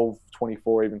 12,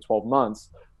 24, even 12 months,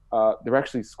 they're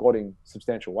actually squatting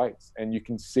substantial weights. And you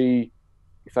can see,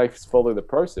 if they follow the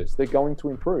process, they're going to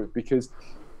improve, because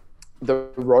the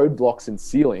roadblocks and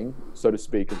ceiling, so to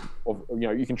speak,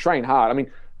 you can train hard. I mean,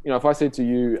 if I said to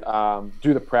you,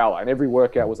 do the prowler, and every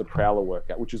workout was a prowler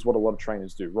workout, which is what a lot of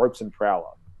trainers do, ropes and prowler.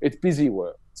 It's busy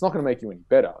work. It's not going to make you any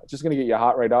better. It's just going to get your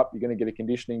heart rate up. You're going to get a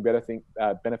conditioning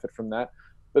benefit from that.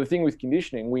 But the thing with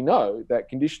conditioning, we know that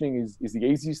conditioning is the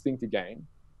easiest thing to gain,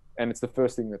 and it's the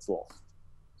first thing that's lost.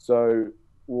 So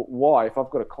why, if I've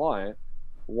got a client,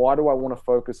 why do I want to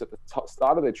focus at the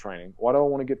start of their training? Why do I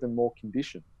want to get them more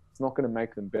conditioned? It's not going to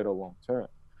make them better long term.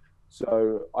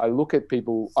 So I look at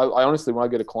people, I honestly, when I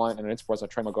get a client in an enterprise, I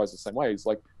train my guys the same way. It's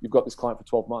like, you've got this client for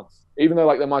 12 months. Even though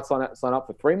like they might sign up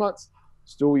for 3 months,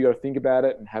 still you got to think about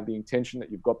it and have the intention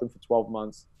that you've got them for 12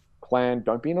 months. Plan,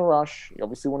 don't be in a rush. You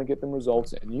obviously want to get them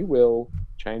results, and you will.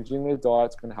 Changing their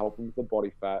diet's going to help them with the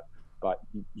body fat, but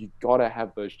you got to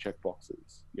have those check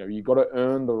boxes. You got to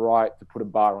earn the right to put a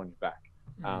bar on your back.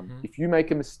 If you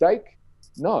make a mistake,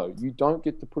 no, you don't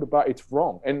get to put a bar. It's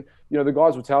wrong. And the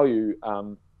guys will tell you,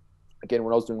 again,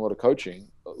 when I was doing a lot of coaching,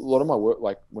 a lot of my work,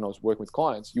 like when I was working with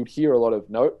clients, you'd hear a lot of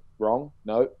no, wrong,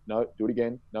 no, do it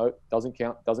again, no, doesn't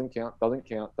count, doesn't count, doesn't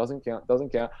count, doesn't count,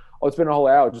 doesn't count. I would spend a whole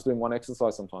hour just doing one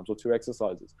exercise sometimes, or 2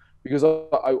 exercises, because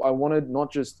I wanted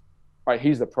not just, all right,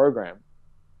 here's the program.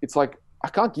 It's like, I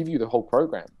can't give you the whole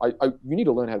program. You need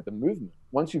to learn how to the movement.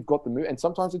 Once you've got the move, and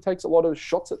sometimes it takes a lot of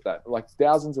shots at that, like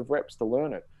thousands of reps to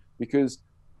learn it, because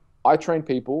I train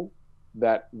people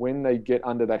that when they get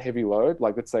under that heavy load,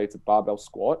 like let's say it's a barbell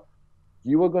squat,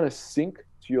 you are going to sink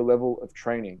to your level of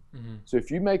training. So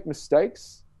if you make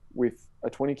mistakes with a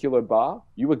 20-kilo bar,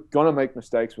 you are going to make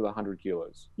mistakes with 100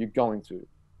 kilos. You're going to.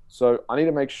 So I need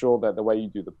to make sure that the way you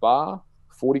do the bar,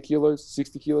 40 kilos,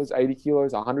 60 kilos, 80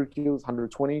 kilos, 100 kilos,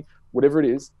 120, whatever it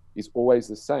is always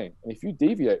the same. And if you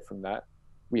deviate from that,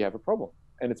 we have a problem.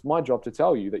 And it's my job to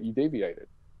tell you that you deviated.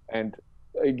 And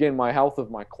again, my health of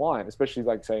my client, especially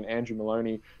like say an Andrew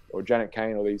Maloney or Janet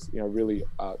Coan or these, really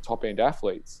top end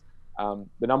athletes,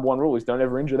 the number one rule is don't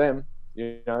ever injure them.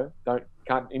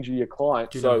 Can't injure your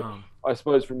client. So I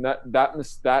suppose from that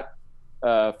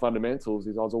fundamentals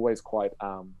is I was always quite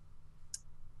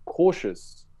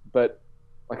cautious, but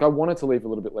like I wanted to leave a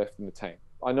little bit left in the tank.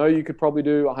 I know you could probably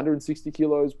do 160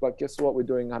 kilos, but guess what? We're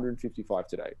doing 155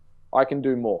 today. I can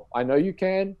do more. I know you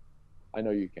can, but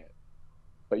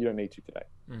you don't need to today.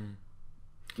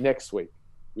 Next week,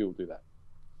 we will do that.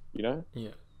 Yeah.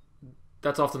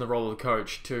 That's often the role of the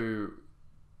coach, to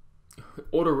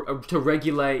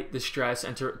regulate the stress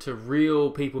and to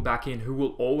reel people back in who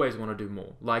will always want to do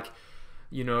more. Like,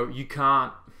 you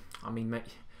can't,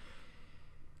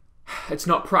 it's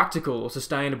not practical or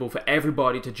sustainable for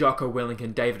everybody to Jocko Willink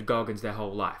and David Goggins their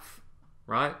whole life,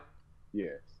 right?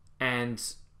 Yes. And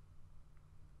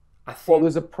I think,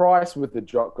 there's a price with the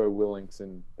Jocko Willinks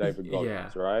and David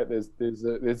Goggins, right?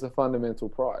 There's a fundamental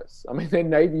price. They're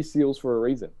Navy SEALs for a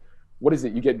reason. What is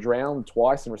it? You get drowned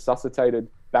twice and resuscitated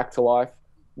back to life.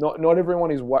 Not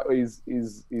everyone is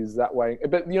that way.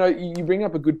 But you bring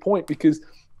up a good point, because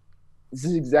this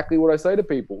is exactly what I say to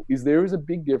people: is there is a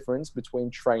big difference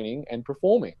between training and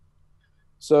performing.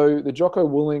 So the Jocko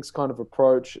Willink's kind of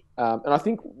approach, and I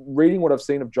think reading what I've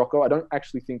seen of Jocko, I don't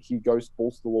actually think he goes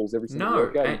balls to the walls every single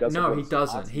workout. He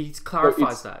doesn't. He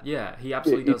clarifies that. Yeah, he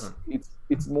absolutely doesn't.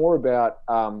 It's more about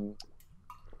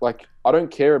like, I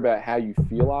don't care about how you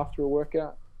feel after a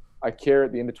workout. I care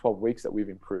at the end of 12 weeks that we've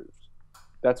improved.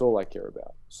 That's all I care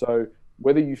about. So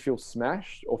whether you feel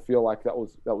smashed or feel like that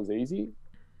was easy,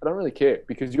 I don't really care,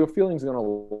 because your feelings are going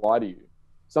to lie to you.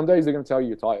 Some days they're going to tell you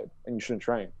you're tired and you shouldn't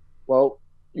train. Well,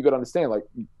 you got to understand, like,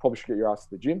 you probably should get your ass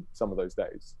to the gym some of those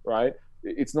days, right?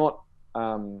 It's not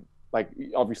like,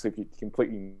 obviously if your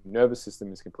completely nervous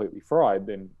system is completely fried,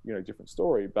 then different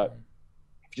story. But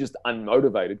if you're just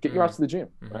unmotivated, get your ass to the gym,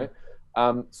 right?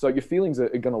 So your feelings are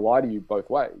going to lie to you both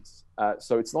ways.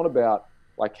 So it's not about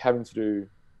like having to do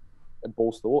a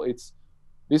balls to the wall. It's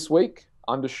this week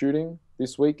undershooting,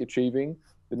 this week achieving,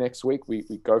 the next week we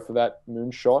go for that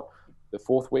moonshot, the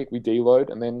fourth week we deload,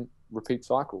 and then repeat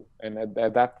cycle. And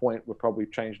at that point, we'll probably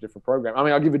change a different program.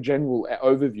 I'll give a general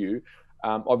overview.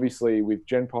 Obviously, with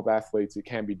Gen Pop athletes, it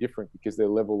can be different because their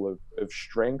level of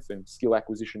strength and skill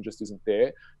acquisition just isn't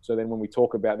there. So then when we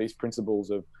talk about these principles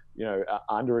of,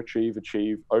 underachieve,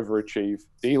 achieve, overachieve,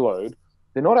 deload,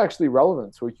 they're not actually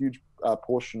relevant to a huge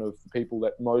portion of the people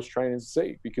that most trainers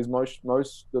see, because most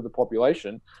of the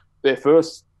population, their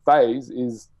first phase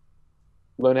is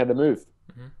learn how to move.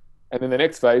 And then the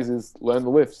next phase is learn the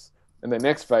lifts. And the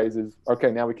next phase is, okay,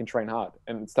 now we can train hard.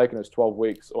 And it's taken us 12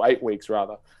 weeks, or 8 weeks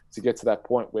rather, to get to that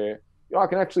point where I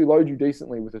can actually load you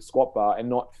decently with a squat bar and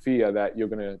not fear that you're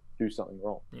going to do something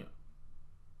wrong. Yeah.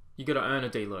 You got to earn a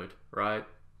deload, right?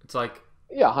 It's like...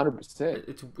 Yeah, 100%.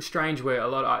 It's strange where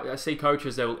I see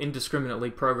coaches that will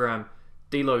indiscriminately program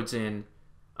deloads in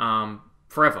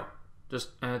forever.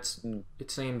 It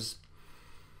seems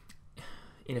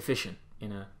inefficient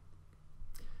in a...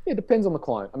 It depends on the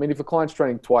client. If a client's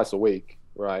training twice a week,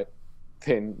 right,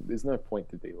 then there's no point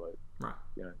to deload. Right.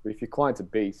 But if your client's a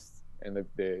beast and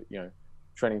they're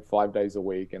training 5 days a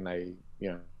week, and they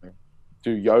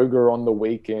do yoga on the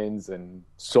weekends and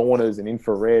saunas and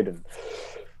infrared and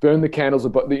burn the candles,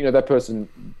 but that person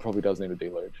probably does need a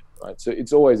deload. right? So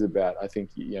it's always about, I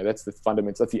think, that's the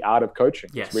fundamentals. That's the art of coaching.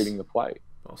 Yes. It's reading the play.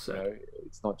 Well said.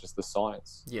 It's not just the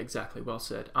science. Yeah, exactly. Well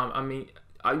said. I mean,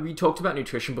 we talked about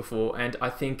nutrition before, and I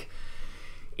think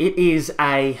it's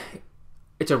a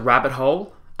rabbit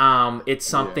hole. It's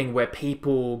something where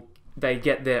people, they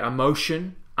get their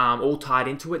emotion all tied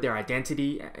into it, their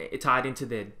identity tied into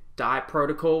their diet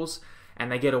protocols,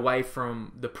 and they get away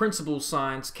from the principles,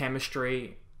 science,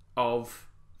 chemistry of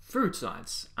food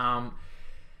science.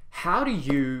 How do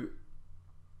you,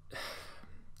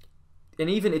 and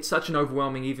even it's such an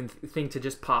overwhelming thing to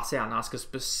just pass out and ask a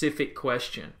specific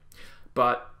question,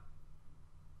 but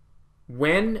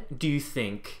when do you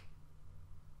think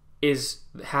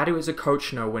how do as a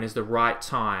coach know when is the right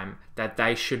time that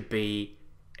they should be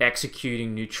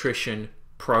executing nutrition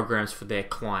programs for their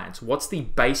clients? What's the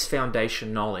base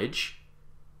foundation knowledge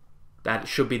that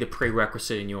should be the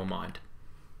prerequisite in your mind?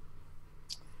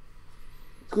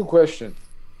 Good question.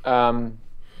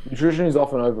 Nutrition is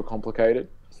often overcomplicated,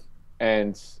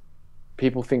 and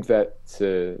people think that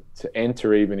to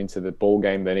enter even into the ball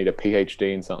game, they need a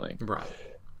PhD in something. Right.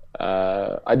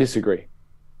 I disagree.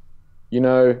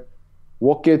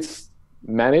 What gets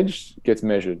managed gets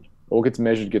measured. What gets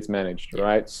measured gets managed,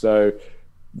 right? So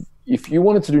if you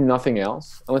wanted to do nothing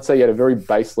else, and let's say you had a very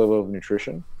base level of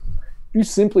nutrition, you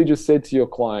simply just said to your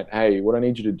client, hey, what I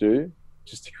need you to do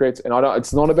just to create, and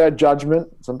it's not about judgment.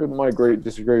 Some people might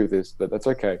disagree with this, but that's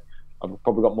okay. I've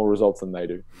probably got more results than they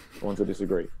do, the ones that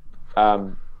disagree.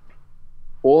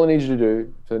 All I need you to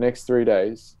do for the next 3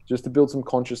 days, just to build some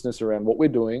consciousness around what we're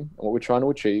doing and what we're trying to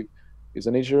achieve, is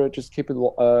I need you to just keep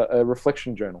a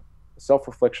reflection journal, a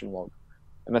self-reflection log.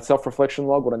 And that self-reflection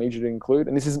log, what I need you to include,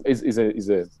 and this is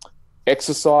a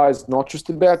exercise not just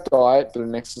about diet, but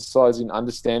an exercise in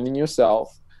understanding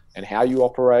yourself and how you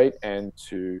operate, and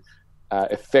to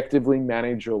effectively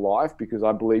manage your life, because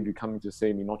I believe you're coming to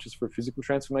see me not just for a physical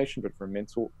transformation, but for a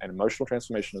mental and emotional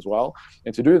transformation as well.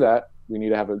 And to do that, we need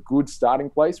to have a good starting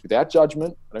place without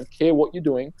judgment. I don't care what you're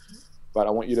doing, but I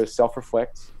want you to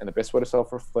self-reflect, and the best way to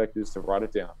self-reflect is to write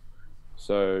it down.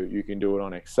 So you can do it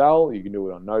on Excel, you can do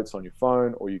it on notes on your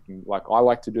phone, or you can, like I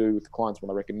like to do with clients,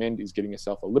 what I recommend is getting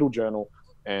yourself a little journal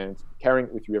and carrying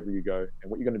it with you wherever you go.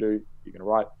 And what you're going to do, you're going to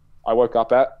write, I woke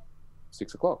up at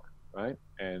 6 o'clock, right?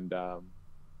 And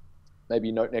maybe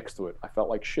a note next to it, I felt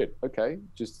like shit. Okay,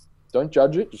 just don't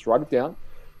judge it, just write it down.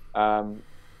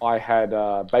 I had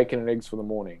bacon and eggs for the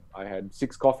morning. I had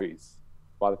 6 coffees.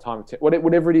 By the time,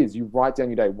 whatever it is, you write down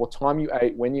your day, what time you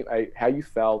ate, when you ate, how you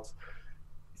felt.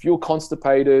 If you're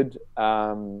constipated,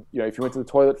 if you went to the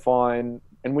toilet, fine,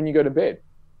 and when you go to bed,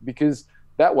 because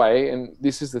that way, and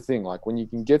this is the thing, like when you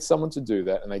can get someone to do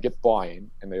that and they get buy-in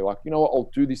and they're like, you know what,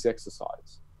 I'll do this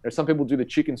exercise. Some people do the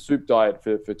chicken soup diet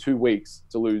for 2 weeks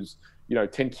to lose,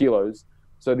 10 kilos.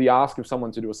 So the ask of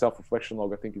someone to do a self-reflection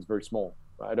log, I think, is very small.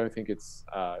 Right? I don't think it's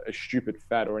a stupid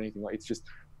fad or anything. It's just,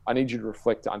 I need you to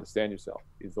reflect to understand yourself,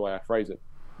 is the way I phrase it.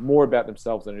 More about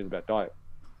themselves than it is about diet.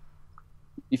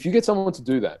 If you get someone to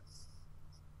do that,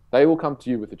 they will come to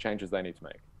you with the changes they need to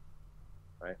make.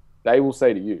 Right? They will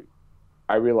say to you,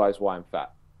 I realize why I'm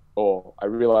fat, or I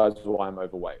realize why I'm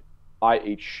overweight. I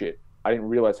eat shit. I didn't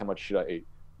realize how much shit I eat.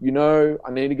 I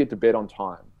need to get to bed on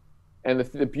time. And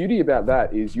the beauty about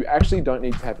that is you actually don't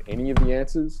need to have any of the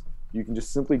answers. You can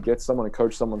just simply get someone and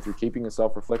coach someone through keeping a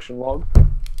self-reflection log.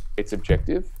 It's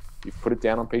objective. You've put it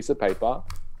down on a piece of paper.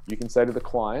 You can say to the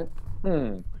client,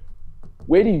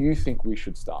 where do you think we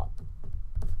should start?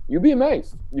 You'll be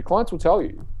amazed. Your clients will tell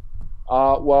you,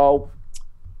 well,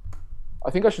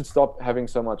 I think I should stop having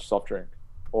so much soft drink,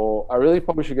 or I really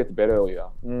probably should get to bed earlier.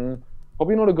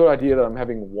 Probably not a good idea that I'm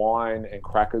having wine and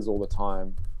crackers all the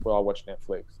time while I watch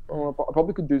Netflix. I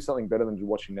probably could do something better than just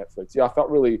watching Netflix. Yeah, I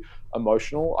felt really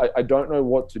emotional. I don't know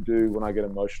what to do when I get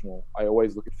emotional. I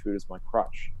always look at food as my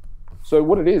crutch. So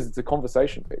what it is, it's a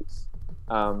conversation piece.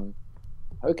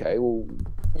 Okay, well,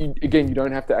 you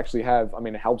don't have to actually have,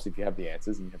 it helps if you have the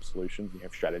answers and you have solutions and you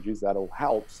have strategies, that all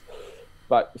helps.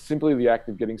 But simply the act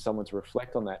of getting someone to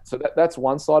reflect on that. So that's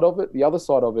one side of it. The other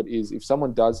side of it is if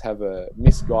someone does have a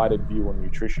misguided view on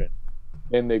nutrition,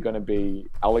 then they're going to be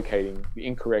allocating the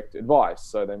incorrect advice.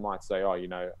 So they might say,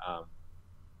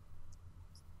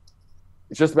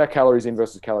 it's just about calories in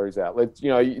versus calories out.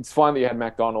 It's fine that you had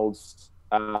McDonald's.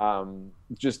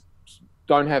 Just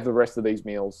don't have the rest of these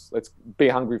meals. Let's be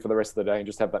hungry for the rest of the day and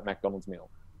just have that McDonald's meal,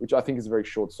 which I think is very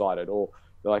short-sighted. Or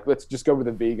they're like, let's just go with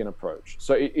a vegan approach.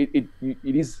 So it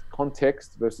is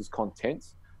context versus content.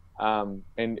 And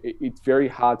it's very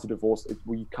hard to divorce.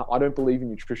 I don't believe in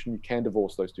nutrition. You can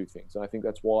divorce those two things. And I think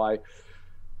that's why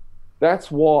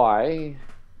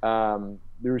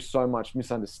there is so much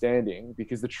misunderstanding,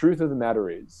 because the truth of the matter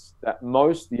is that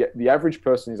the average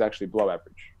person is actually below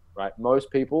average, right? Most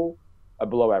people are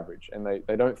below average, and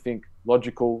they don't think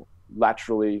logical,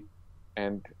 laterally,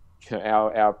 and I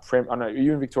don't know, are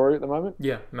you in Victoria at the moment?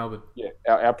 Yeah, Melbourne. Yeah,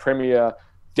 our premier,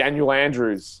 Daniel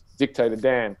Andrews, dictator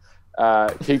Dan,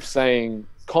 keeps saying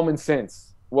common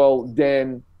sense. Well,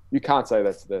 Dan, you can't say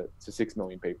that to 6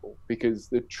 million people, because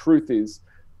the truth is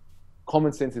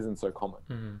common sense isn't so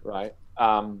common, right?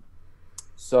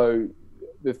 So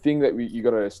the thing that you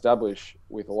got to establish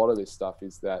with a lot of this stuff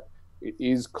is that it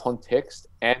is context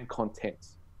and content.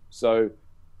 So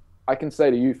I can say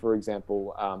to you, for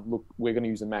example, look, we're going to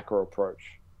use a macro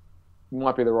approach. It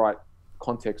might be the right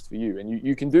context for you, and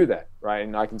you can do that, right?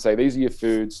 And I can say, these are your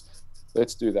foods,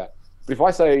 let's do that. But if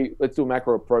I say, let's do a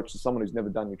macro approach to someone who's never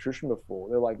done nutrition before,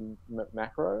 they're like,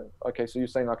 macro? Okay, so you're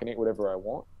saying I can eat whatever I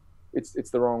want? It's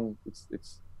the wrong,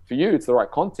 it's for you, it's the right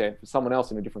content. For someone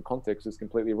else in a different context, it's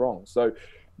completely wrong. So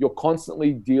you're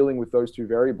constantly dealing with those two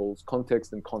variables,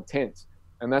 context and content.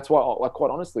 And that's why, like,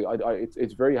 quite honestly,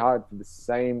 it's very hard for the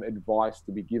same advice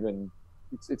to be given.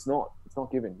 It's not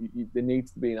given. There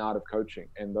needs to be an art of coaching,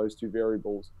 and those two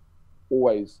variables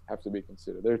always have to be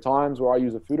considered. There are times where I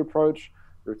use a food approach.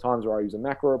 There are times where I use a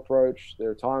macro approach. There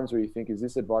are times where you think, is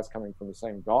this advice coming from the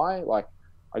same guy? Like,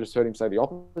 I just heard him say the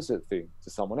opposite thing to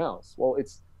someone else. Well,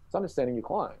 it's understanding your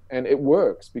client, and it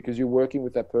works because you're working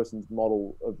with that person's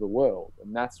model of the world.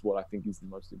 And that's what I think is the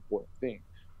most important thing,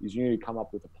 is you need to come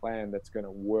up with a plan that's going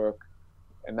to work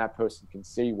and that person can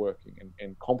see working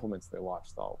and complements their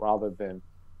lifestyle, rather than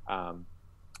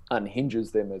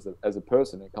unhinges them as a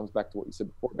person. It comes back to what you said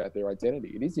before about their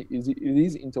identity. It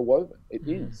is interwoven. It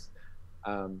is.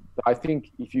 But I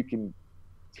think if you can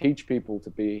teach people to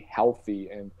be healthy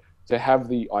and to have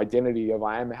the identity of,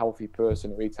 I am a healthy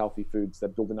person who eats healthy foods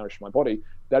that build and nourish my body,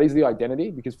 that is the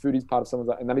identity, because food is part of someone's,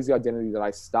 and that is the identity that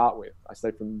I start with. I say,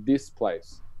 from this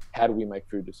place, how do we make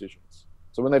food decisions?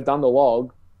 So when they've done the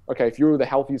log, okay, if you were the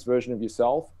healthiest version of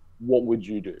yourself, what would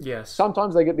you do? Yes.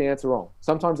 Sometimes they get the answer wrong.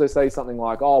 Sometimes they say something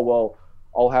like, oh, well,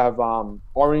 I'll have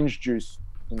orange juice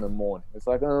in the morning. It's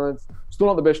like, it's still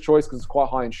not the best choice because it's quite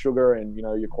high in sugar, and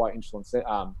you're quite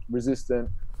insulin resistant.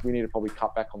 We need to probably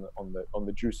cut back on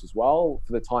the juice as well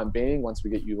for the time being. Once we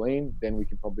get you lean, then we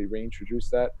can probably reintroduce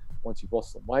that once you've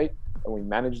lost some weight, and we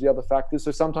manage the other factors.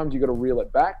 So sometimes you got to reel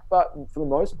it back, but for the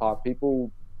most part,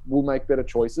 people will make better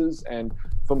choices, and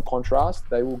from contrast,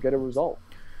 they will get a result.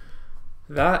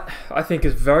 That, I think,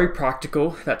 is very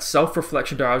practical. That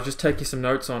self-reflection diary, I was just taking some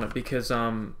notes on it, because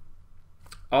I've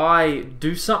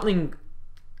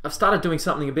started doing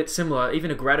something a bit similar,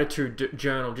 even a gratitude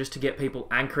journal, just to get people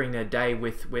anchoring their day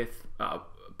with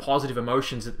positive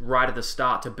emotions right at the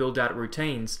start, to build out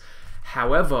routines.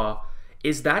 However,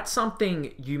 is that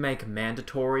something you make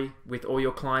mandatory with all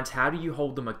your clients? How do you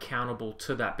hold them accountable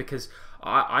to that? Because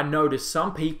I notice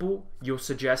some people, you'll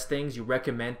suggest things, you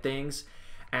recommend things,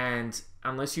 and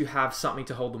unless you have something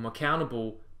to hold them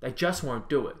accountable, they just won't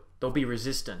do it. There'll be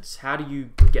resistance. How do you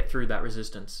get through that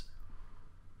resistance?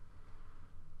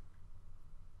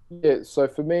 Yeah, so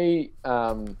for me,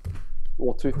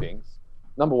 well, two things.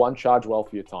 Number one, charge well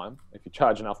for your time. If you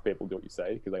charge enough, people do what you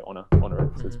say because they honor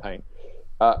it, so it's paying.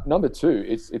 Number two,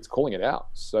 it's calling it out.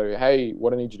 So, hey,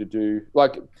 what I need you to do,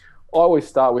 like I always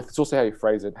start with, it's also how you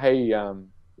phrase it. Hey, can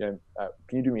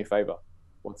you do me a favor?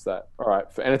 What's that? All right,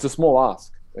 and it's a small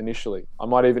ask initially. I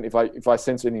might even, if I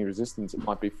sense any resistance, it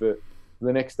might be for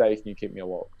the next day. Can you keep me a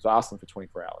log? So I ask them for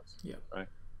 24 hours. Yeah.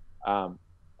 Right.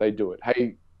 They do it. Hey,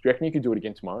 do you reckon you could do it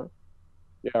again tomorrow?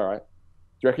 Yeah, all right.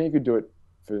 Do you reckon you could do it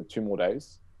for 2 more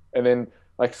days? And then,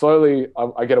 like, slowly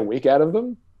I get a week out of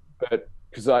them, but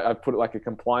because I put it like a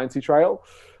compliancy trail.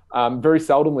 Very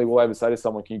seldomly will I ever say to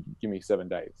someone, can you give me 7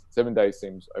 days? 7 days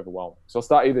seems overwhelming. So I'll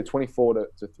start either 24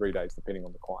 to 3 days, depending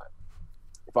on the client.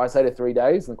 If I say to 3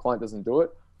 days and the client doesn't do it,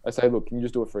 I say, look, can you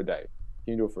just do it for a day?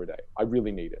 Can you do it for a day? I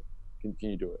really need it. Can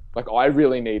you do it? Like, I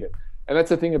really need it. And that's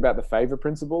the thing about the favor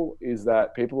principle, is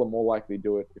that people are more likely to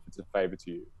do it if it's a favor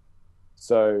to you.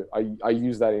 So I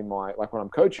use that in my, like, when I'm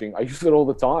coaching, I use it all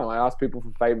the time. I ask people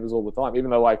for favors all the time,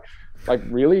 even though like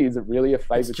really, is it really a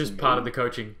favor? It's just part of the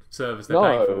coaching service.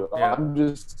 No, yeah. I'm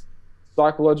just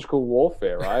psychological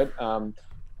warfare, right? I'm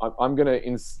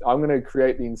gonna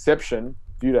create the inception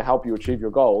for you to help you achieve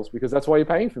your goals, because that's why you're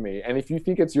paying for me. And if you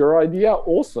think it's your idea,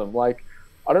 awesome. Like,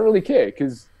 I don't really care,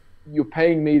 because you're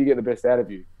paying me to get the best out of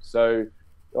you. So,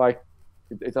 like,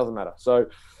 it doesn't matter. So,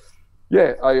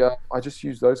 yeah, I just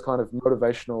use those kind of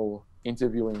motivational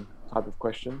interviewing type of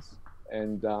questions.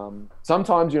 And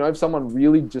sometimes, if someone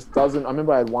really just doesn't, I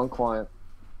remember I had one client,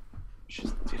 she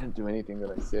just didn't do anything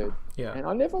that I said. Yeah. And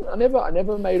I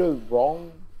never made her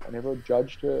wrong. I never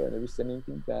judged her. I never said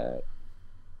anything bad.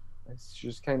 And she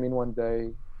just came in one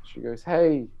day. She goes,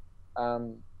 "Hey,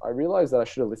 I realized that I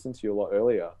should have listened to you a lot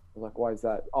earlier." I was like, "Why is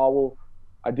that?" "Oh, well,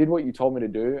 I did what you told me to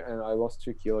do, and I lost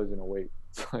 2 kilos in a week."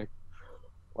 It's like,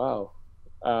 wow.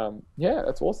 Yeah,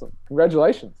 that's awesome.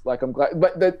 Congratulations. Like, I'm glad,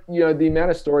 but that, you know, the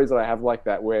amount of stories that I have like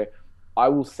that, where I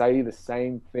will say the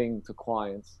same thing to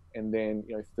clients, and then,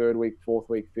 you know, 3rd week, 4th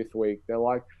week, 5th week, they're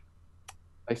like,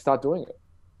 they start doing it.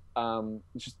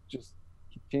 Just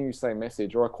continue the same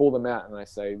message, or I call them out and I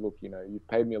say, "Look, you know, you've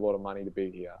paid me a lot of money to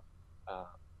be here.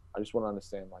 I just want to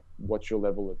understand, like, what's your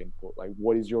level of input? Like,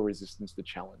 what is your resistance to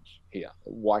challenge here?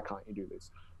 Why can't you do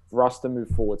this?" For us to move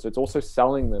forward. So it's also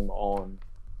selling them on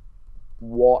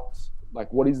what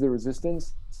is the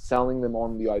resistance, selling them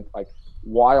on the, like,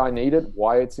 why I need it,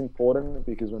 why it's important,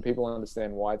 because when people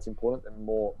understand why it's important, they're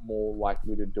more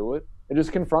likely to do it. And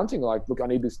just confronting, like, "Look, I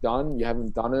need this done. You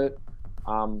haven't done it.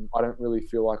 I don't really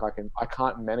feel like I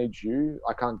can't manage you.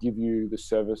 I can't give you the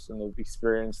service and the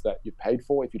experience that you paid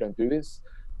for if you don't do this.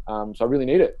 So I really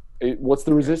need it. What's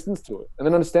the resistance to it?" And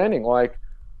then understanding, like,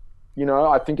 you know,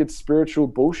 I think it's spiritual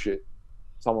bullshit,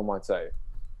 someone might say.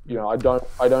 You know, I don't,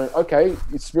 okay,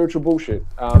 it's spiritual bullshit.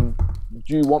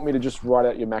 Do you want me to just write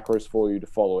out your macros for you to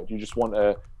follow it? Do you just want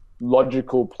a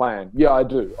logical plan? Yeah, I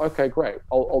do. Okay, great.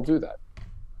 I'll do that.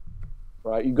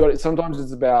 Right? You got it. Sometimes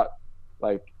it's about,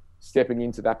 like, stepping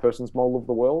into that person's model of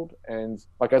the world. And,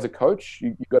 like, as a coach,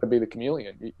 you got to be the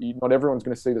chameleon. Not everyone's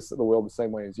going to see the world the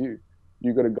same way as you.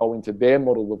 You got to go into their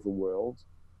model of the world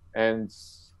and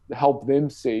help them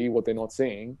see what they're not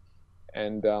seeing,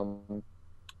 and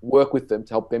work with them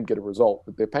to help them get a result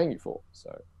that they're paying you for.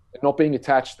 So, and not being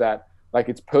attached that, like,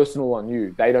 it's personal on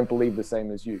you. They don't believe the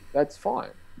same as you. That's fine.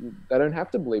 They don't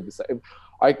have to believe the same.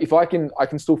 If I can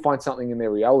still find something in their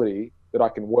reality that I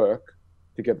can work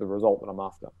to get the result that I'm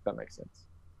after. If that makes sense.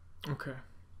 Okay.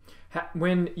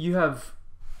 When you have,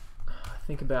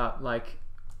 think about, like,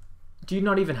 do you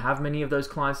not even have many of those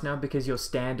clients now because your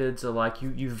standards are, like,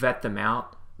 you vet them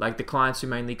out? Like, the clients who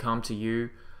mainly come to you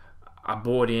are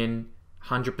bought in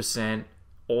 100%,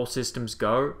 all systems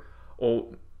go,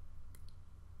 or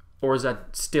is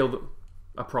that still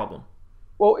a problem?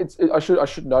 Well, I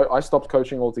should know. I stopped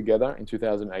coaching altogether in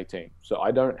 2018, so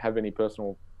I don't have any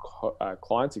personal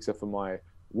clients except for my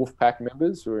Wolfpack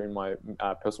members who are in my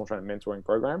personal training mentoring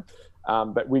program.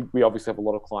 But we obviously have a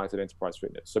lot of clients at Enterprise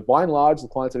Fitness. So by and large, the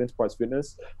clients at Enterprise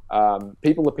Fitness,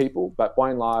 people are people, but by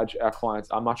and large, our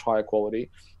clients are much higher quality,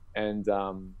 and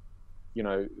you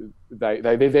know,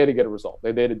 they're there to get a result.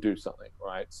 They're there to do something,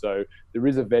 right? So there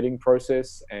is a vetting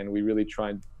process, and we really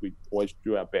we always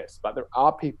do our best. But there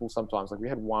are people sometimes, like we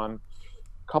had one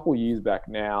a couple of years back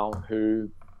now, who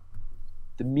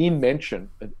the mere mention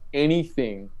of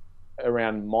anything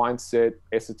around mindset,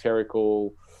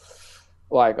 esoterical,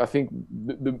 like, I think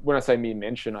when I say mere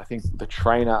mention, I think the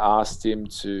trainer asked him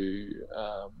to,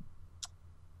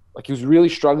 like, he was really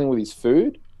struggling with his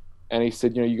food. And he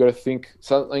said, you know, you got to think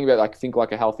something about, like, think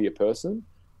like a healthier person.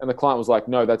 And the client was like,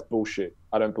 "No, that's bullshit.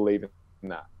 I don't believe in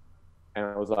that." And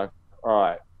I was like, "All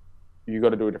right, you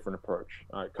got to do a different approach."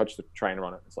 I coached the trainer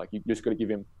on it. It's like, you just got to give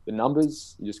him the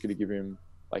numbers. You just got to give him,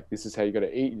 like, this is how you got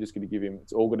to eat. You just got to give him,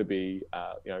 it's all got to be,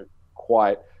 you know,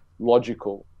 quite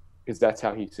logical, because that's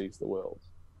how he sees the world.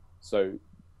 So,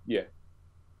 yeah.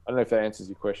 I don't know if that answers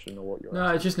your question or what you're asking.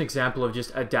 No, it's just an example of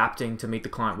just adapting to meet the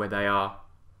client where they are,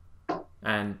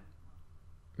 and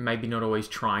maybe not always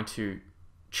trying to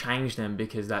change them,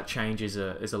 because that change is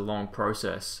a long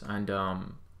process. And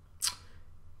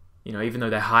you know, even though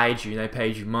they hired you, they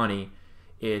paid you money,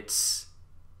 you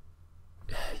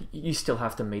still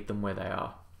have to meet them where they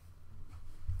are.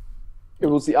 It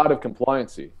was the art of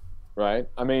compliancy, right?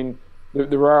 I mean,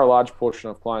 there are a large portion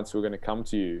of clients who are going to come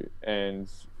to you and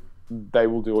they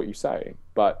will do what you say,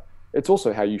 but it's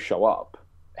also how you show up,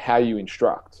 how you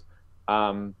instruct.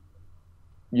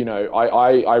 You know,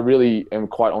 I really am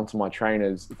quite onto my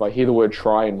trainers. If I hear the word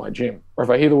try in my gym, or if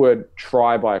I hear the word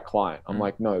try by a client, I'm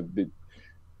like, no,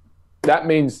 that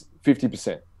means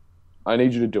 50%. I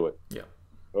need you to do it. Yeah.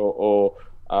 Or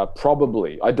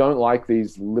probably. I don't like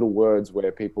these little words where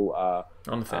people are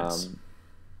on the fence.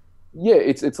 Yeah,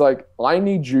 it's like, I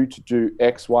need you to do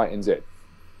X, Y, and Z.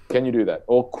 Can you do that?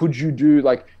 Or could you do,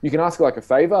 like, you can ask like a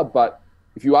favor, but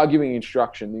if you are giving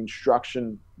instruction, the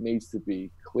instruction needs to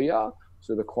be clear.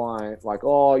 So the client, like,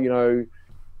 oh, you know,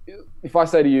 if I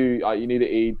say to you, you need to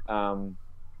eat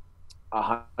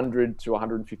 100 to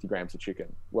 150 grams of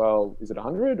chicken. Well, is it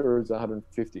 100 or is it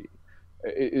 150?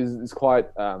 It's quite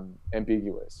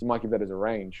ambiguous. You might give that as a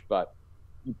range, but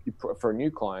for a new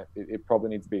client, it probably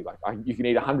needs to be like, you can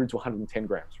eat 100 to 110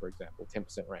 grams, for example,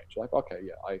 10% range. You're like, okay,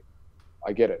 yeah,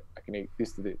 I get it. I can eat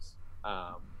this to this.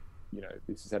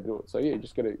 This is how to do it. So yeah, you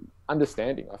just got to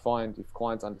understanding. I find if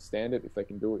clients understand it, if they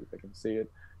can do it, if they can see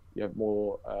it, you have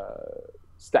more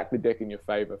stack the deck in your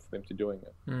favor for them to doing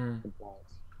it.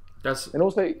 Compliance. And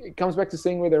also it comes back to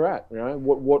seeing where they're at. And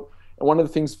one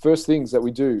of the first things that we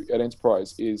do at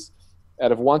Enterprise is,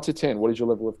 out of 1 to 10, what is your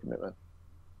level of commitment?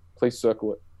 Please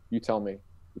circle it. You tell me.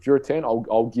 If you're a 10,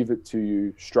 I'll give it to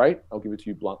you straight. I'll give it to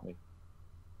you bluntly.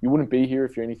 You wouldn't be here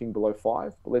if you're anything below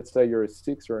 5. But let's say you're a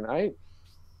 6 or an 8.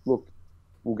 Look,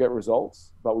 we'll get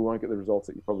results, but we won't get the results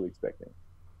that you're probably expecting.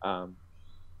 But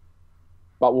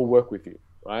we'll work with you,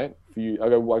 right? For you,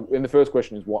 and the first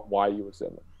question is, why are you a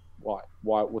 7? Why?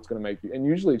 What's going to make you? And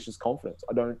usually it's just confidence.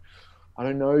 I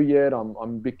don't know yet. I'm a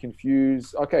bit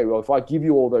confused. Okay, well, if I give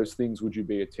you all those things, would you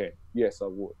be a 10? Yes, I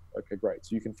would. Okay, great.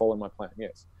 So you can follow my plan.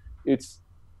 Yes. It's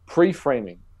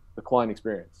pre-framing the client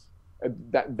experience.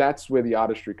 That's where the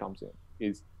artistry comes in,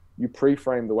 is you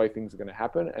pre-frame the way things are going to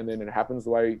happen, and then it happens the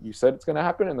way you said it's going to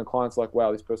happen, and the client's like,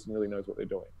 wow, this person really knows what they're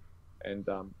doing. And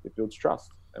it builds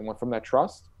trust. And from that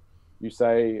trust, you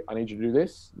say, I need you to do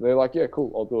this. They're like, yeah,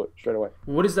 cool, I'll do it straight away.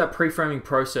 What is that pre-framing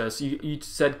process? You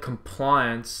said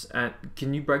compliance. And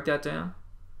can you break that down?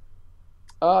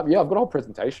 Yeah, I've got a whole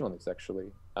presentation on this, actually,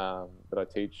 that I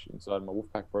teach inside my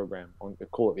Wolfpack program. I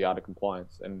call it the art of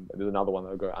compliance. And there's another one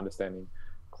that I go understanding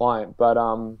client. But,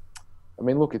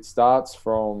 look, it starts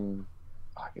from,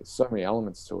 so many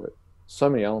elements to it.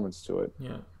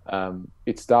 Yeah.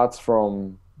 It starts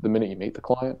from the minute you meet the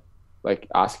client, like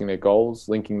asking their goals,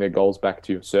 linking their goals back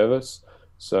to your service.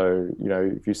 So,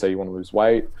 if you say you want to lose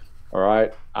weight, all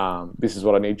right, this is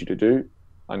what I need you to do.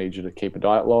 I need you to keep a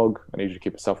diet log. I need you to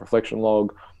keep a self-reflection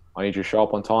log. I need you to show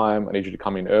up on time. I need you to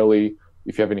come in early.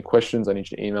 If you have any questions, I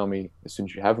need you to email me as soon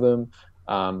as you have them.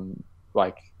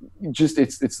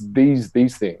 It's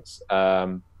these things.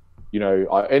 When I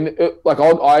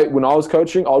was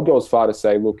coaching, I'd go as far to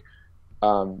say, look,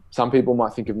 some people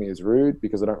might think of me as rude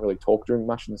because I don't really talk during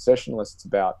much in the session unless it's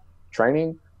about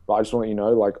training. But I just want to let you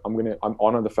know, like, I'm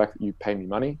honor the fact that you pay me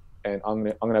money, and I'm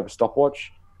gonna have a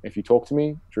stopwatch. If you talk to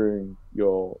me during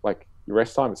your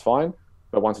rest time, it's fine.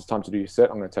 But once it's time to do your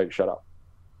set, I'm gonna tell you shut up.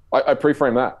 I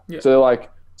pre-frame that. Yeah. So they're like,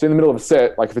 it's in the middle of a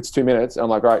set, like if it's 2 minutes, and I'm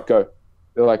like, all right, go.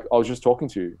 They're like, I was just talking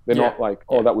to you. They're not like,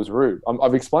 oh, that was rude.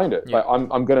 I've explained it. Yeah. Like,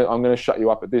 I'm gonna shut you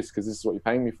up at this because this is what you're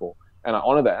paying me for. And I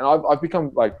honor that. And I've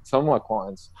become, like, some of my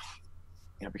clients,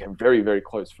 became very, very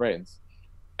close friends.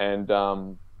 And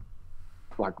for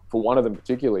one of them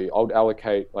particularly, I would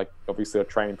allocate, obviously I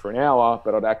train for an hour,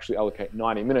 but I'd actually allocate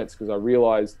 90 minutes because I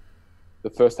realized the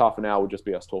first half an hour would just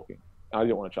be us talking. I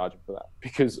didn't want to charge him for that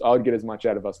because I would get as much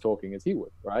out of us talking as he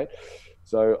would, right?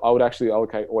 So I would actually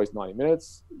allocate always 90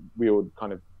 minutes. We would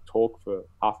kind of talk for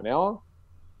half an hour.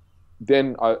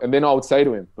 Then I would say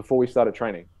to him before we started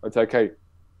training, I'd say, okay,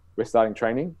 we're starting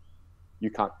training.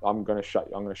 You can't, I'm going to shut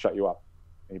you up.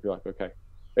 And he'd be like, okay.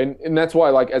 And that's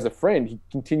why, as a friend, he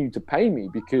continued to pay me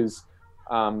because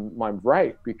my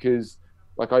rate, because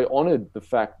I honored the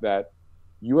fact that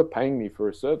you are paying me for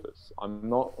a service. I'm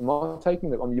not taking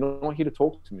that. You're not here to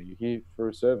talk to me. You're here for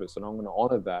a service, and I'm going to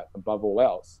honor that above all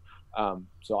else.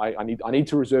 So I need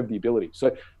to reserve the ability.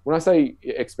 So when I say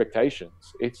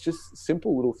expectations, it's just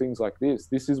simple little things like this.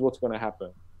 This is what's going to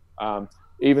happen.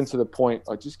 Even to the point,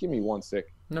 just give me 1 sec.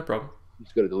 No problem. You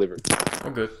just got to deliver it.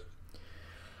 All good.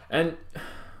 And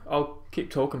I'll keep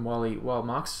talking while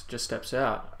Mark's just steps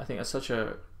out. I think that's such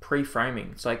a pre-framing.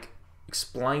 It's like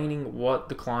explaining what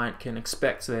the client can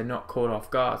expect so they're not caught off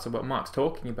guard. So what Mark's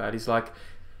talking about is like,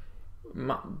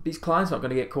 these clients not going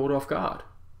to get caught off guard.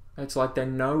 It's like they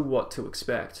know what to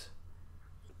expect.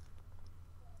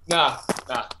 Nah.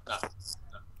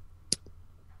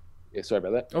 Yeah, sorry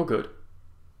about that. Oh, good.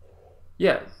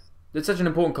 Yeah, it's such an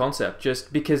important concept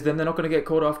just because then they're not going to get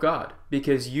caught off guard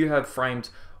because you have framed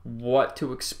what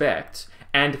to expect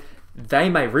and they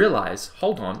may realize,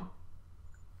 hold on,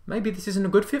 maybe this isn't a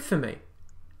good fit for me.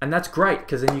 And that's great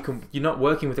because then you're not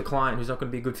working with a client who's not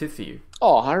going to be a good fit for you.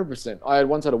 Oh, 100%. I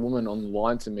once had a woman on the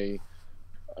line to me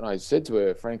and I said to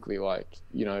her, frankly,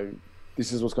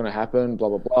 this is what's going to happen, blah,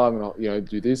 blah, blah. I'm going to,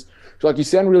 do this. She's like, you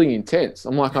sound really intense.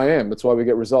 I'm like, I am. That's why we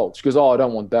get results. She goes, oh, I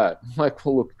don't want that. I'm like,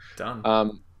 well, look, done.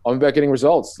 I'm about getting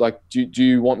results. Like, do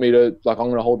you want me to, I'm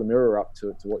going to hold the mirror up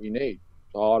to what you need.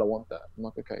 Oh, I don't want that. I'm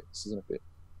like, okay, this isn't a fit.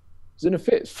 This isn't a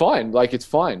fit. It's fine. It's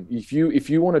fine. If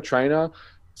you want a trainer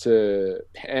to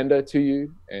pander to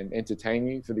you and entertain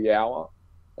you for the hour,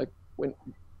 we're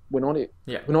not it.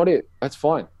 Yeah. We're not it. That's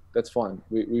fine. That's fine.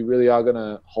 We really are going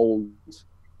to hold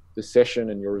the session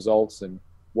and your results and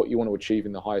what you want to achieve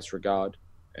in the highest regard.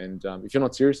 And if you're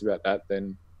not serious about that,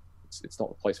 then it's not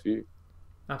the place for you.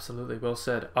 Absolutely, well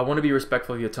said. I want to be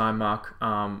respectful of your time, Mark.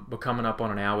 We're coming up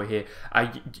on an hour here.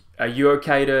 Are you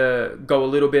okay to go a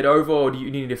little bit over, or do you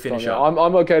need to finish up?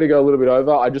 I'm okay to go a little bit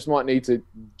over. I just might need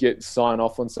to sign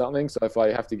off on something. So if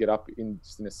I have to get up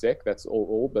just in a sec, that's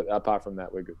all. But apart from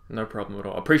that, we're good. No problem at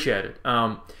all. Appreciate it.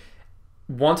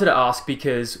 Wanted to ask,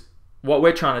 because what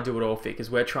we're trying to do at Allfit is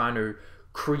we're trying to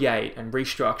create and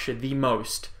restructure the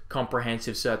most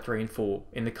comprehensive Cert 3 and 4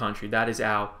 in the country. That is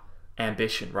our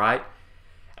ambition, right?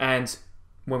 And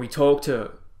when we talk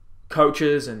to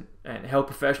coaches and health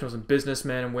professionals and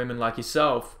businessmen and women like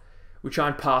yourself, we try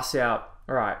and pass out,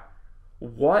 all right,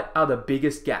 what are the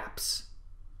biggest gaps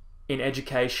in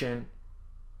education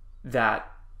that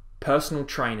personal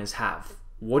trainers have?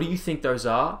 What do you think those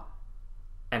are,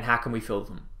 and how can we fill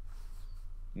them?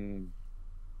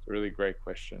 It's a really great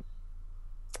question.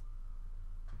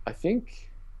 I think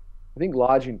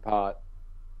large in part,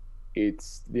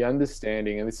 it's the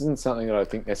understanding, and this isn't something that I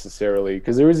think necessarily,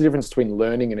 because there is a difference between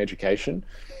learning and education.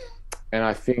 And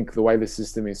I think the way the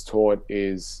system is taught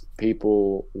is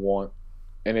people want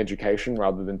an education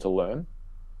rather than to learn.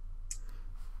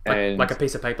 Like a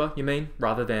piece of paper, you mean,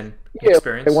 rather than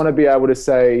experience? They want to be able to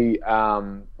say,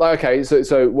 okay,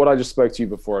 so what I just spoke to you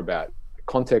before about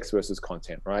context versus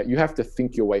content, right? You have to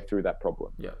think your way through that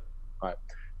problem. Yeah. Right.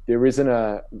 There isn't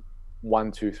a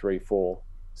 1, 2, 3, 4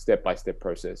 step-by-step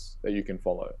process that you can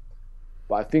follow.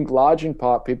 But I think large in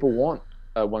part, people want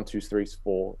a 1, 2, 3,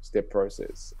 4 step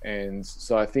process. And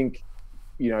so I think,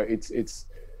 it's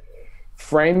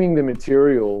framing the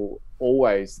material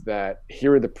always that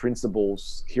here are the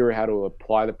principles, here are how to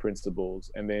apply the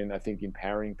principles. And then I think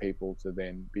empowering people to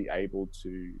then be able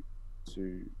to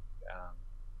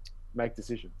make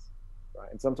decisions, right?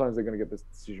 And sometimes they're going to get this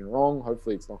decision wrong.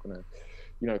 Hopefully it's not going to,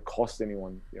 cost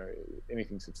anyone,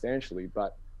 anything substantially.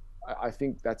 But I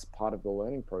think that's part of the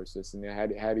learning process. And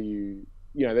how do you,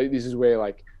 this is where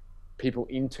like people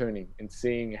interning and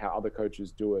seeing how other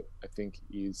coaches do it, I think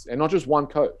is, and not just one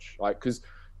coach, like, because,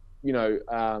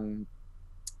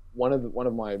 one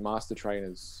of my master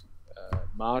trainers,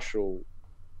 Marshall,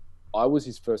 I was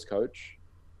his first coach,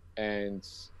 and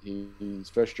his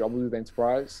first job was with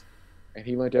Enterprise, and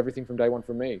he learned everything from day one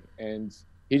from me. And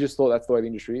he just thought that's the way the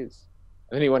industry is.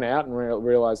 And then he went out and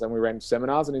realized, and we ran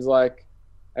seminars, and he's like,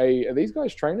 hey, are these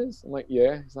guys trainers? I'm like,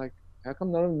 yeah. He's like, how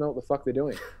come none of them know what the fuck they're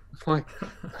doing? I'm like,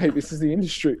 hey, this is the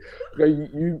industry.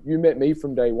 You met me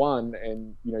from day one,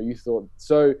 and you thought.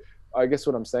 So I guess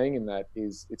what I'm saying in that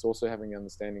is it's also having an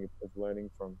understanding of learning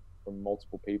from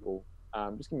multiple people.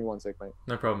 Just give me 1 sec, mate.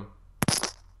 No problem.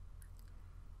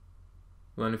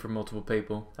 Learning from multiple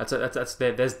people.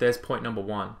 There's point number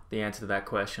one. The answer to that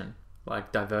question.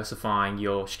 Like diversifying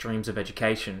your streams of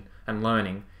education and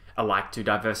learning are like to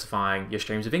diversifying your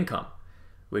streams of income,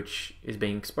 which is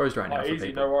being exposed right now for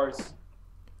people. No worries.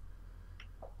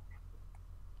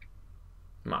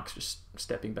 Mark's just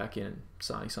stepping back in and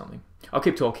signing something. I'll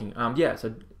keep talking.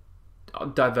 So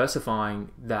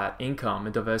diversifying that income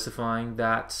and diversifying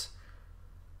that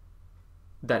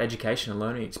education and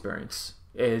learning experience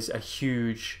is a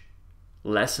huge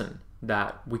lesson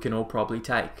that we can all probably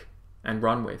take and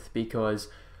run with, because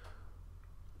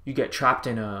you get trapped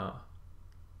in a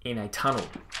tunnel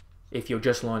if you're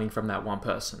just learning from that one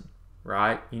person,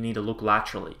 right? You need to look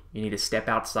laterally. You need to step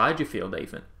outside your field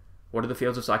even. What are the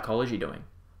fields of psychology doing?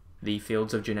 The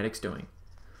fields of genetics doing?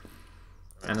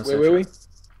 And where were we?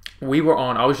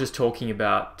 I was just talking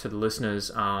about, to the listeners,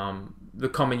 the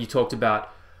comment you talked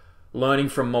about learning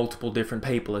from multiple different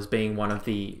people as being one of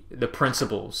the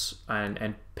principles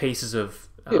and pieces of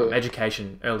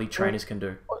education early trainers can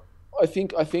do. I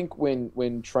think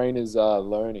when trainers are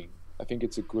learning, I think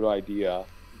it's a good idea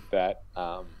that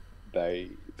they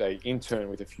intern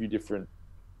with a few different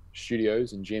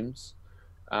studios and gyms,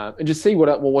 and just see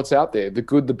what's out there, the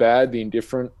good, the bad, the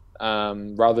indifferent,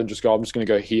 rather than just go, I'm just going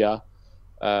to go here,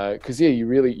 because you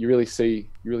really see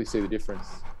the difference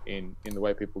in the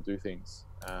way people do things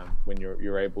when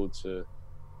you're able to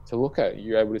look at it.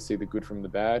 You're able to see the good from the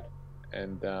bad,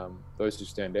 and those who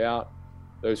stand out,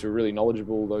 those who are really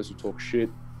knowledgeable, those who talk shit.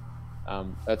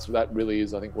 That really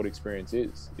is, I think, what experience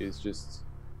is just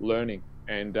learning.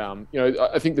 And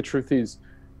I think the truth is,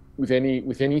 with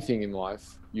anything in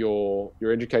life, your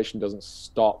education doesn't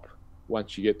stop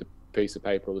once you get the piece of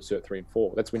paper or the Cert 3 and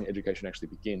 4. That's when education actually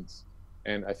begins.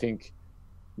 And I think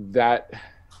that's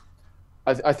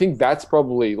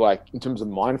probably, like, in terms of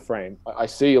mind frame, I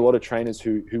see a lot of trainers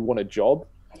who want a job,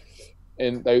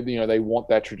 and they want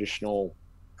that traditional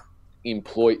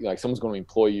employee, like someone's going to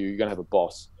employ you, you're going to have a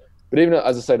boss. But even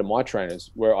as I say to my trainers,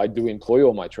 where I do employ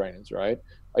all my trainers, right?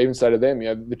 I even say to them,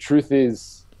 the truth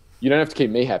is, you don't have to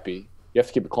keep me happy. You have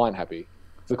to keep the client happy.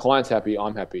 If the client's happy,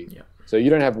 I'm happy. Yeah. So you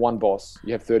don't have one boss,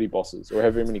 you have 30 bosses, or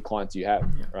however many clients you have,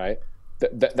 right?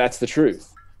 That's the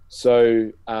truth.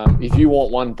 So if you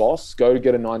want one boss, go to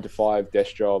get a 9-to-5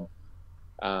 desk job,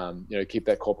 keep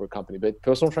that corporate company. But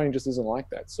personal training just isn't like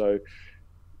that. So,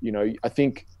 I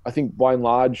think by and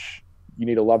large, you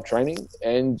need to love training,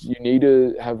 and you need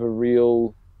to have a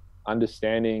real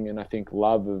understanding and I think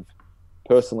love of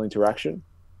personal interaction,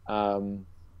 and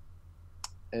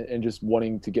just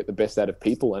wanting to get the best out of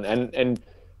people, and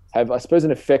have, I suppose,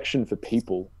 an affection for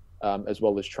people, as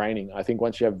well as training. I think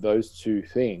once you have those two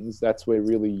things, that's where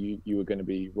really you are going to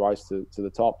be rise to the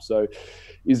top. So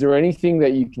is there anything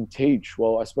that you can teach?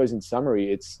 Well, I suppose in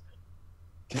summary, it's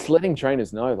just letting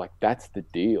trainers know, like, that's the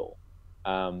deal.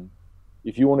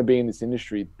 If you want to be in this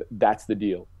industry, that's the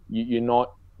deal. You're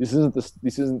not, this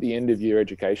isn't the end of your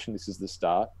education. This is the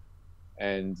start.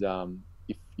 And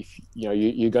if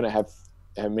you're going to have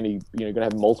many, you're going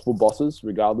to have multiple bosses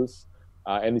regardless.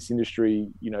 In this industry,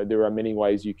 there are many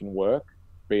ways you can work,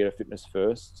 be it a fitness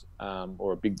first,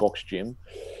 or a big box gym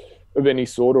of any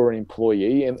sort, or an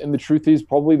employee. And the truth is,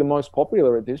 probably the most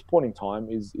popular at this point in time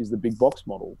is the big box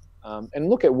model. And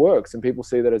look, it works, and people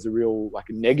see that as a real, like,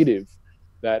 a negative,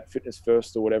 that fitness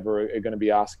first or whatever are going to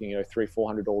be asking,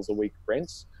 $300-400 a week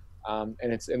rents. And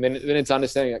then it's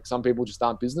understanding that some people just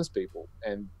aren't business people,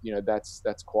 and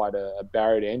that's quite a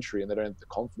barrier to entry, and they don't have the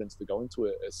confidence to go into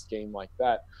a scheme like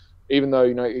that, even though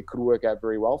it could work out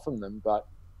very well from them. But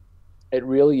it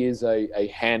really is a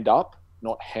hand up,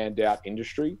 not hand out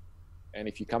industry. And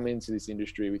if you come into this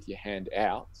industry with your hand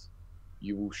out,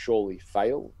 you will surely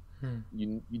fail.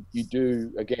 You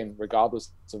do, again,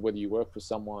 regardless of whether you work for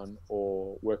someone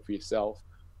or work for yourself,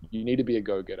 you need to be a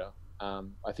go-getter.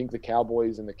 I think the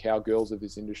cowboys and the cowgirls of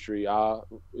this industry are,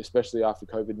 especially after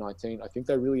COVID-19, I think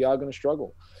they really are going to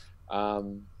struggle.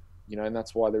 And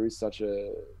that's why there is such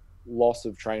a loss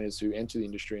of trainers who enter the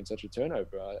industry and such a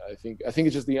turnover. I think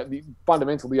it's just the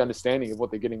fundamental, the understanding of what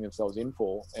they're getting themselves in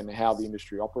for and how the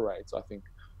industry operates. I think,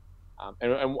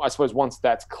 and I suppose once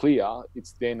that's clear,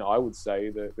 it's then, I would say,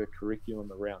 the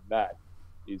curriculum around that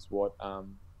is what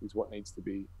needs to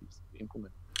be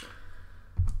implemented.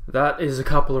 That is a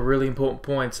couple of really important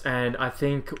points, and I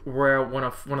think where one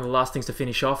of the last things to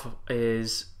finish off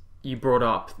is, you brought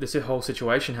up this whole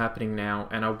situation happening now,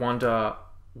 and I wonder,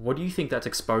 what do you think that's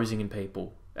exposing in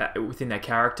people, within their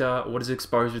character? What is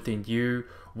exposed within you?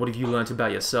 What have you learned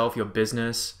about yourself, your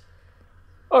business?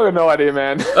 I have no idea,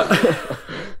 man.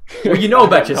 Well, you know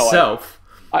about yourself.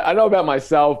 I know about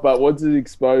myself, but what's it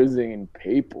exposing in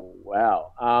people?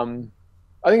 Wow.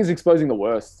 I think it's exposing the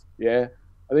worst. Yeah.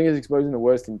 I think it's exposing the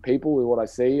worst in people with what I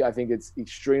see. I think it's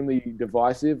extremely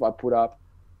divisive. I put up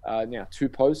now 2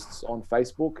 posts on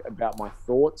Facebook about my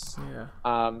thoughts. Yeah.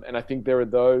 And I think there are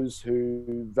those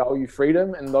who value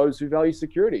freedom and those who value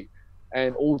security.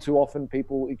 And all too often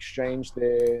people exchange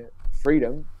their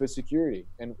freedom for security.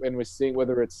 And we're seeing,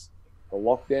 whether it's the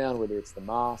lockdown, whether it's the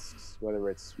masks, whether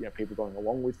it's people going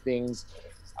along with things,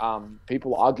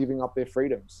 people are giving up their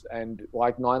freedoms. And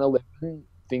like 9/11,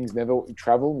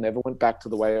 travel never went back to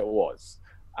the way it was.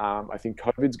 I think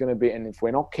COVID's going to be, and if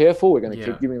we're not careful, we're going to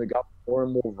keep giving the government more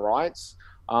and more rights.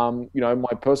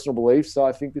 My personal beliefs,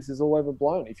 I think this is all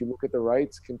overblown. If you look at the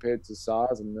rates compared to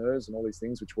SARS and MERS and all these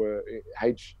things, which were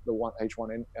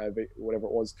H1N, whatever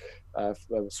it was,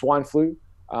 swine flu,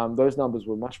 those numbers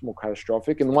were much more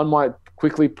catastrophic. And one might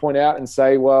quickly point out and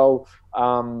say, well,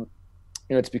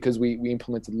 it's because we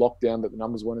implemented lockdown that the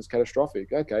numbers weren't as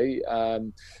catastrophic. Okay,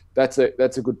 that's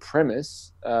a good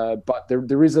premise, but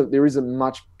there is a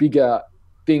much bigger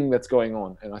thing that's going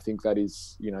on, and I think that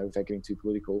is, without getting too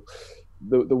political,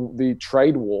 the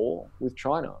trade war with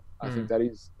China. I think that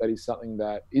is something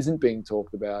that isn't being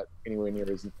talked about anywhere near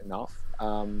enough.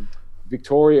 The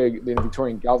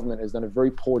Victorian government has done a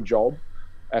very poor job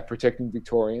at protecting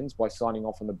Victorians by signing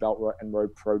off on the Belt and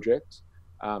Road project,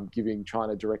 giving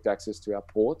China direct access to our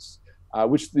ports,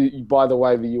 which, by the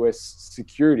way, the US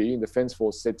security and defense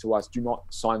force said to us, do not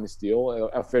sign this deal.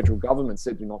 Our federal government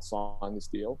said, do not sign this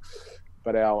deal.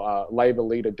 But our Labor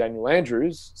leader, Daniel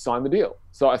Andrews, signed the deal.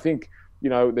 So I think,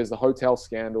 there's the hotel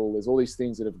scandal, there's all these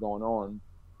things that have gone on.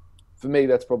 For me,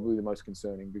 that's probably the most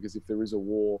concerning, because if there is a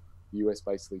war, the US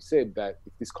basically said that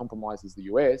if this compromises the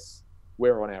US,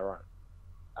 we're on our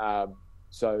own.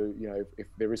 So, if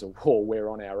there is a war, we're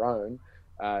on our own.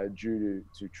 Due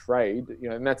to trade,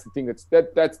 and that's the thing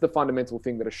that's the fundamental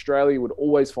thing that Australia would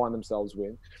always find themselves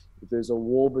with. If there's a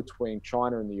war between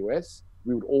China and the US,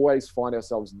 we would always find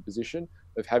ourselves in the position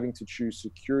of having to choose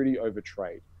security over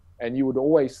trade. And you would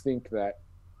always think that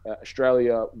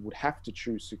Australia would have to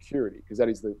choose security because that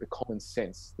is the common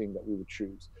sense thing that we would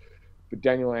choose. But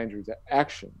Daniel Andrews'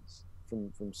 actions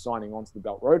from signing on to the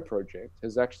Belt Road project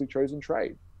has actually chosen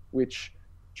trade, which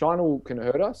China can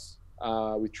hurt us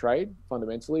with trade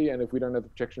fundamentally. And if we don't have the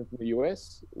protection from the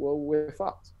US, well, we're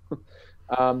fucked.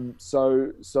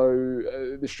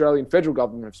 The Australian federal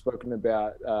government have spoken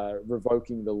about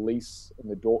revoking the lease in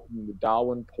the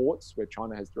Darwin ports where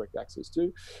China has direct access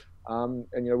to. And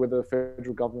whether the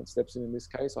federal government steps in this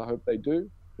case, I hope they do.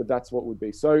 But that's what would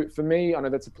be. So for me, I know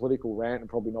that's a political rant and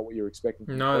probably not what you're expecting.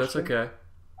 No, that's okay.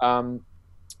 But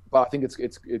I think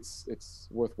it's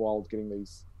worthwhile getting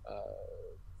these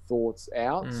thoughts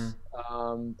out.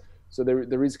 So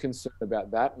there is concern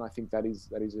about that, and I think that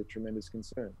is a tremendous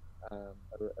concern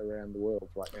around the world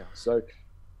right now. So,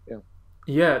 yeah.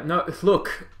 Yeah. No.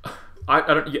 Look, I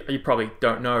don't. You probably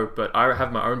don't know, but I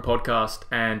have my own podcast,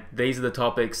 and these are the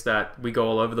topics that we go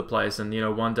all over the place. And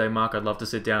one day, Mark, I'd love to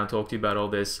sit down and talk to you about all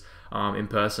this in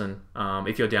person,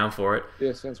 if you're down for it.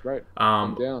 Yeah, sounds great.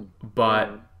 I'm down.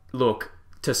 But look,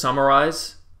 to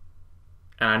summarize,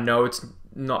 and I know it's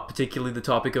not particularly the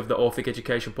topic of the Orphic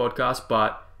Education podcast,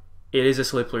 but it is a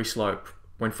slippery slope.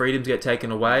 When freedoms get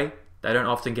taken away, they don't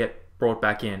often get brought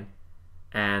back in.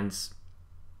 And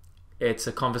it's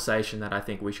a conversation that I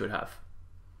think we should have.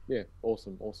 Yeah,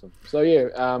 awesome. So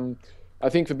yeah, I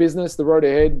think for business, the road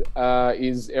ahead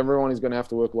is everyone is going to have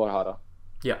to work a lot harder.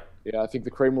 Yeah. Yeah, I think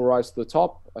the cream will rise to the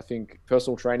top. I think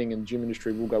personal training and gym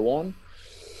industry will go on.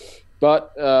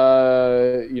 But,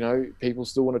 people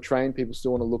still want to train. People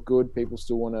still want to look good. People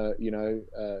still want to,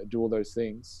 do all those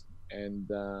things. And,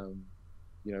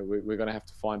 we're going to have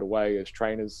to find a way as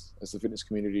trainers, as the fitness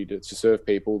community, to serve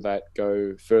people that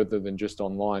go further than just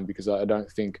online, because I don't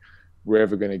think we're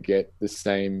ever going to get the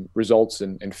same results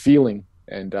and feeling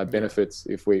and benefits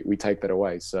if we take that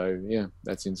away. So, yeah,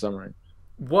 that's in summary.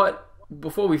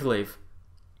 Before we leave,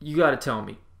 you got to tell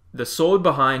me, the sword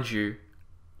behind you,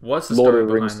 what's the story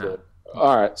behind that?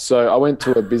 All right, so I went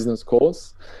to a business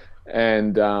course,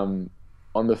 and on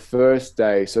the first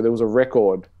day, so there was a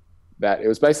record that it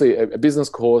was basically a business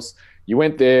course. You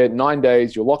went there 9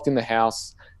 days, you're locked in the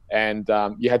house, and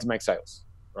you had to make sales,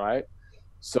 right?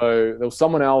 So there was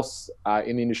someone else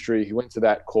in the industry who went to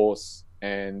that course,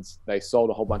 and they sold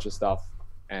a whole bunch of stuff.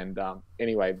 And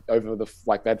anyway, over they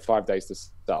had 5 days to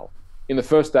sell. In the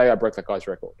first day, I broke that guy's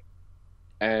record,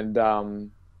 and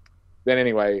then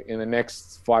anyway, in the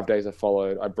next 5 days that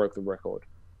followed, I broke the record.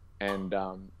 And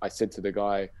I said to the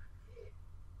guy,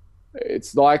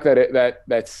 it's like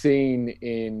that scene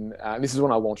in, this is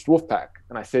when I launched Wolfpack.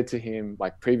 And I said to him,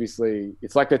 previously,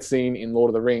 it's like that scene in Lord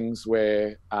of the Rings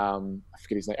where, I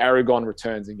forget his name, Aragorn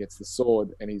returns and gets the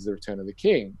sword and he's the return of the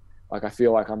king. I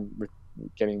feel like I'm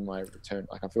getting my return.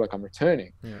 I feel like I'm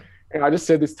returning. Yeah. And I just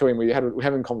said this to him. We're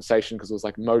having a conversation because it was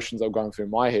emotions that were going through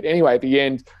my head. Anyway, at the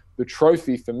end, the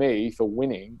trophy for me for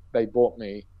winning, they bought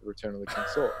me the Return of the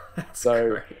King's sword.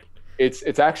 So great.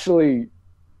 It's actually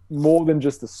more than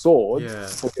just a sword. Yeah.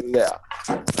 Get it out.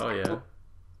 Oh yeah.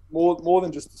 More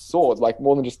than just a sword,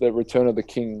 more than just the Return of the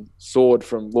King sword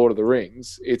from Lord of the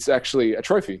Rings. It's actually a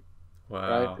trophy.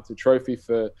 Wow. Right? It's a trophy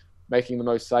for making the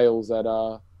most sales at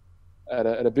a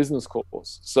business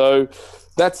course. So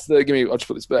that's the. I'll just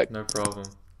put this back. No problem.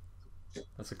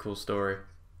 That's a cool story.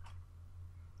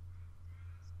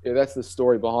 Yeah, that's the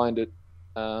story behind it.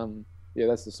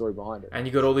 That's the story behind it. And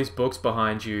you got all these books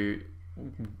behind you.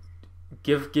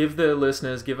 Give the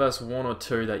listeners, give us one or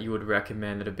two that you would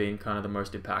recommend that have been kind of the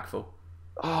most impactful.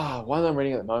 One I'm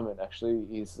reading at the moment actually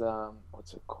is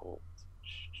what's it called?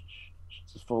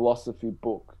 It's a philosophy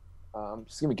book.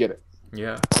 Just gonna get it.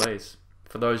 Yeah, please.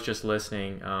 For those just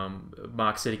listening,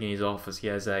 Mark's sitting in his office. He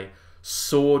has a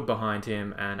sword behind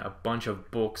him and a bunch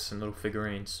of books and little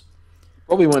figurines.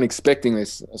 Probably weren't expecting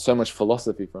this so much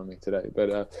philosophy from me today,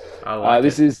 but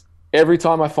this is Every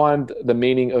Time I Find the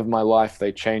Meaning of My Life,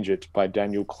 They Change It by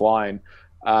Daniel Klein.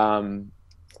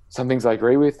 Some things I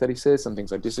agree with that he says, some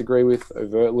things I disagree with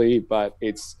overtly, but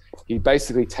he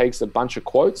basically takes a bunch of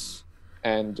quotes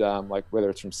and whether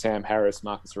it's from Sam Harris,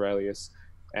 Marcus Aurelius,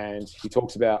 and he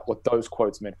talks about what those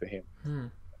quotes meant for him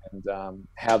and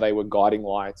how they were guiding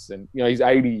lights. And he's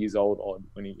 80 years old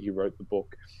when he wrote the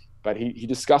book. But he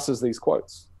discusses these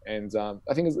quotes, and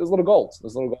I think there's a lot of gold.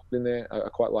 There's a lot of gold in there. I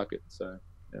quite like it. So,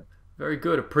 yeah. Very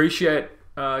good. Appreciate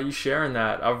you sharing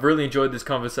that. I've really enjoyed this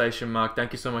conversation, Mark.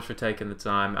 Thank you so much for taking the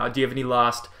time. Do you have any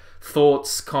last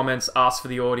thoughts, comments, ask for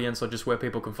the audience, or just where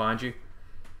people can find you?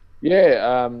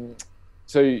 Yeah.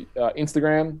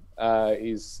 Instagram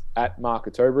is at Mark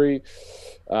Ottobre.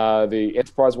 The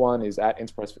enterprise one is at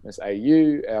Enterprise Fitness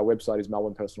AU. Our website is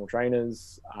Melbourne Personal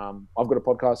Trainers. I've got a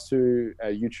podcast too, a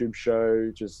YouTube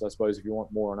show. Just I suppose if you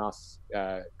want more on us,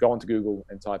 go onto Google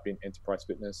and type in Enterprise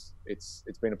Fitness. It's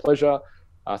been a pleasure.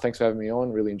 Thanks for having me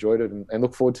on. Really enjoyed it, and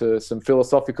look forward to some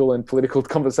philosophical and political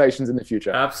conversations in the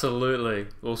future. Absolutely.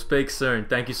 We'll speak soon.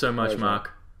 Thank you so much,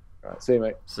 Mark. All right, see you,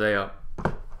 mate. See ya.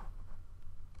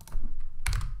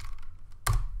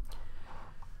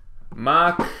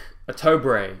 Mark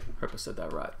Ottobre. Hope I said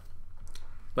that right.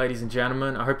 Ladies and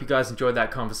gentlemen, I hope you guys enjoyed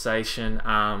that conversation.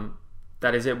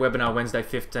 That is it, Webinar Wednesday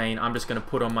 15. I'm just going to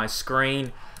put on my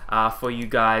screen for you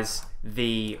guys.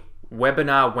 The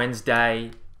Webinar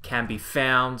Wednesday can be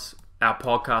found. Our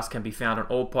podcast can be found on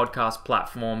all podcast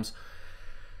platforms.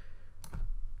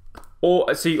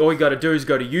 All you got to do is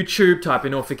go to YouTube, type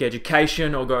in Orphic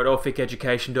Education, or go to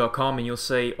orphiceducation.com, and you'll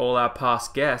see all our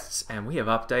past guests. And we have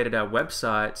updated our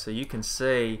website so you can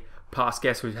see past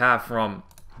guests we have, from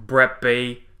Brett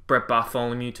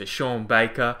Bartholomew, to Sean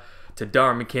Baker, to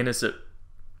Darren McInnes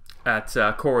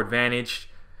at Core Advantage,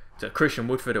 to Christian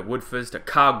Woodford at Woodfords, to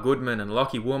Carl Goodman and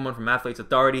Lockie Woolman from Athletes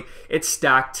Authority. It's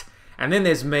stacked. And then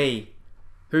there's me.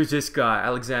 Who's this guy?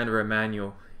 Alexander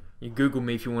Emanuel. You Google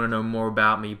me if you want to know more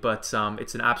about me, but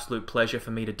it's an absolute pleasure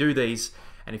for me to do these.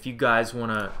 And if you guys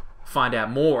want to find out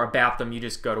more about them, you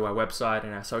just go to our website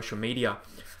and our social media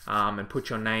and put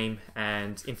your name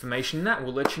and information in that.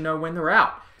 We'll let you know when they're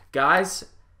out. Guys,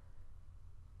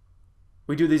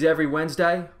 we do these every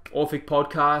Wednesday. Orphic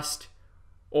Podcast.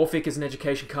 Orphic is an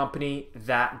education company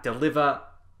that deliver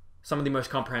some of the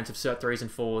most comprehensive Cert 3s and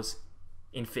 4s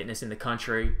in fitness in the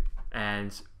country,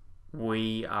 and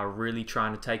we are really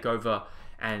trying to take over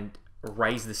and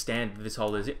raise the standard of this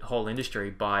whole industry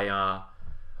by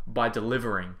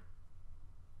delivering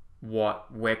what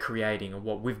we're creating, or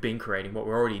what we've been creating. What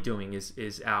we're already doing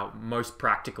is our most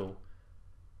practical,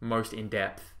 most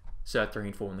in-depth Cert 3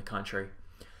 and 4 in the country.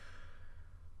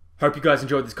 Hope you guys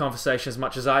enjoyed this conversation as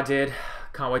much as I did.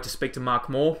 Can't wait to speak to Mark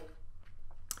more.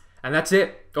 And that's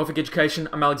it. Orphic Education.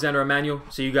 I'm Alexander Emanuel.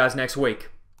 See you guys next week.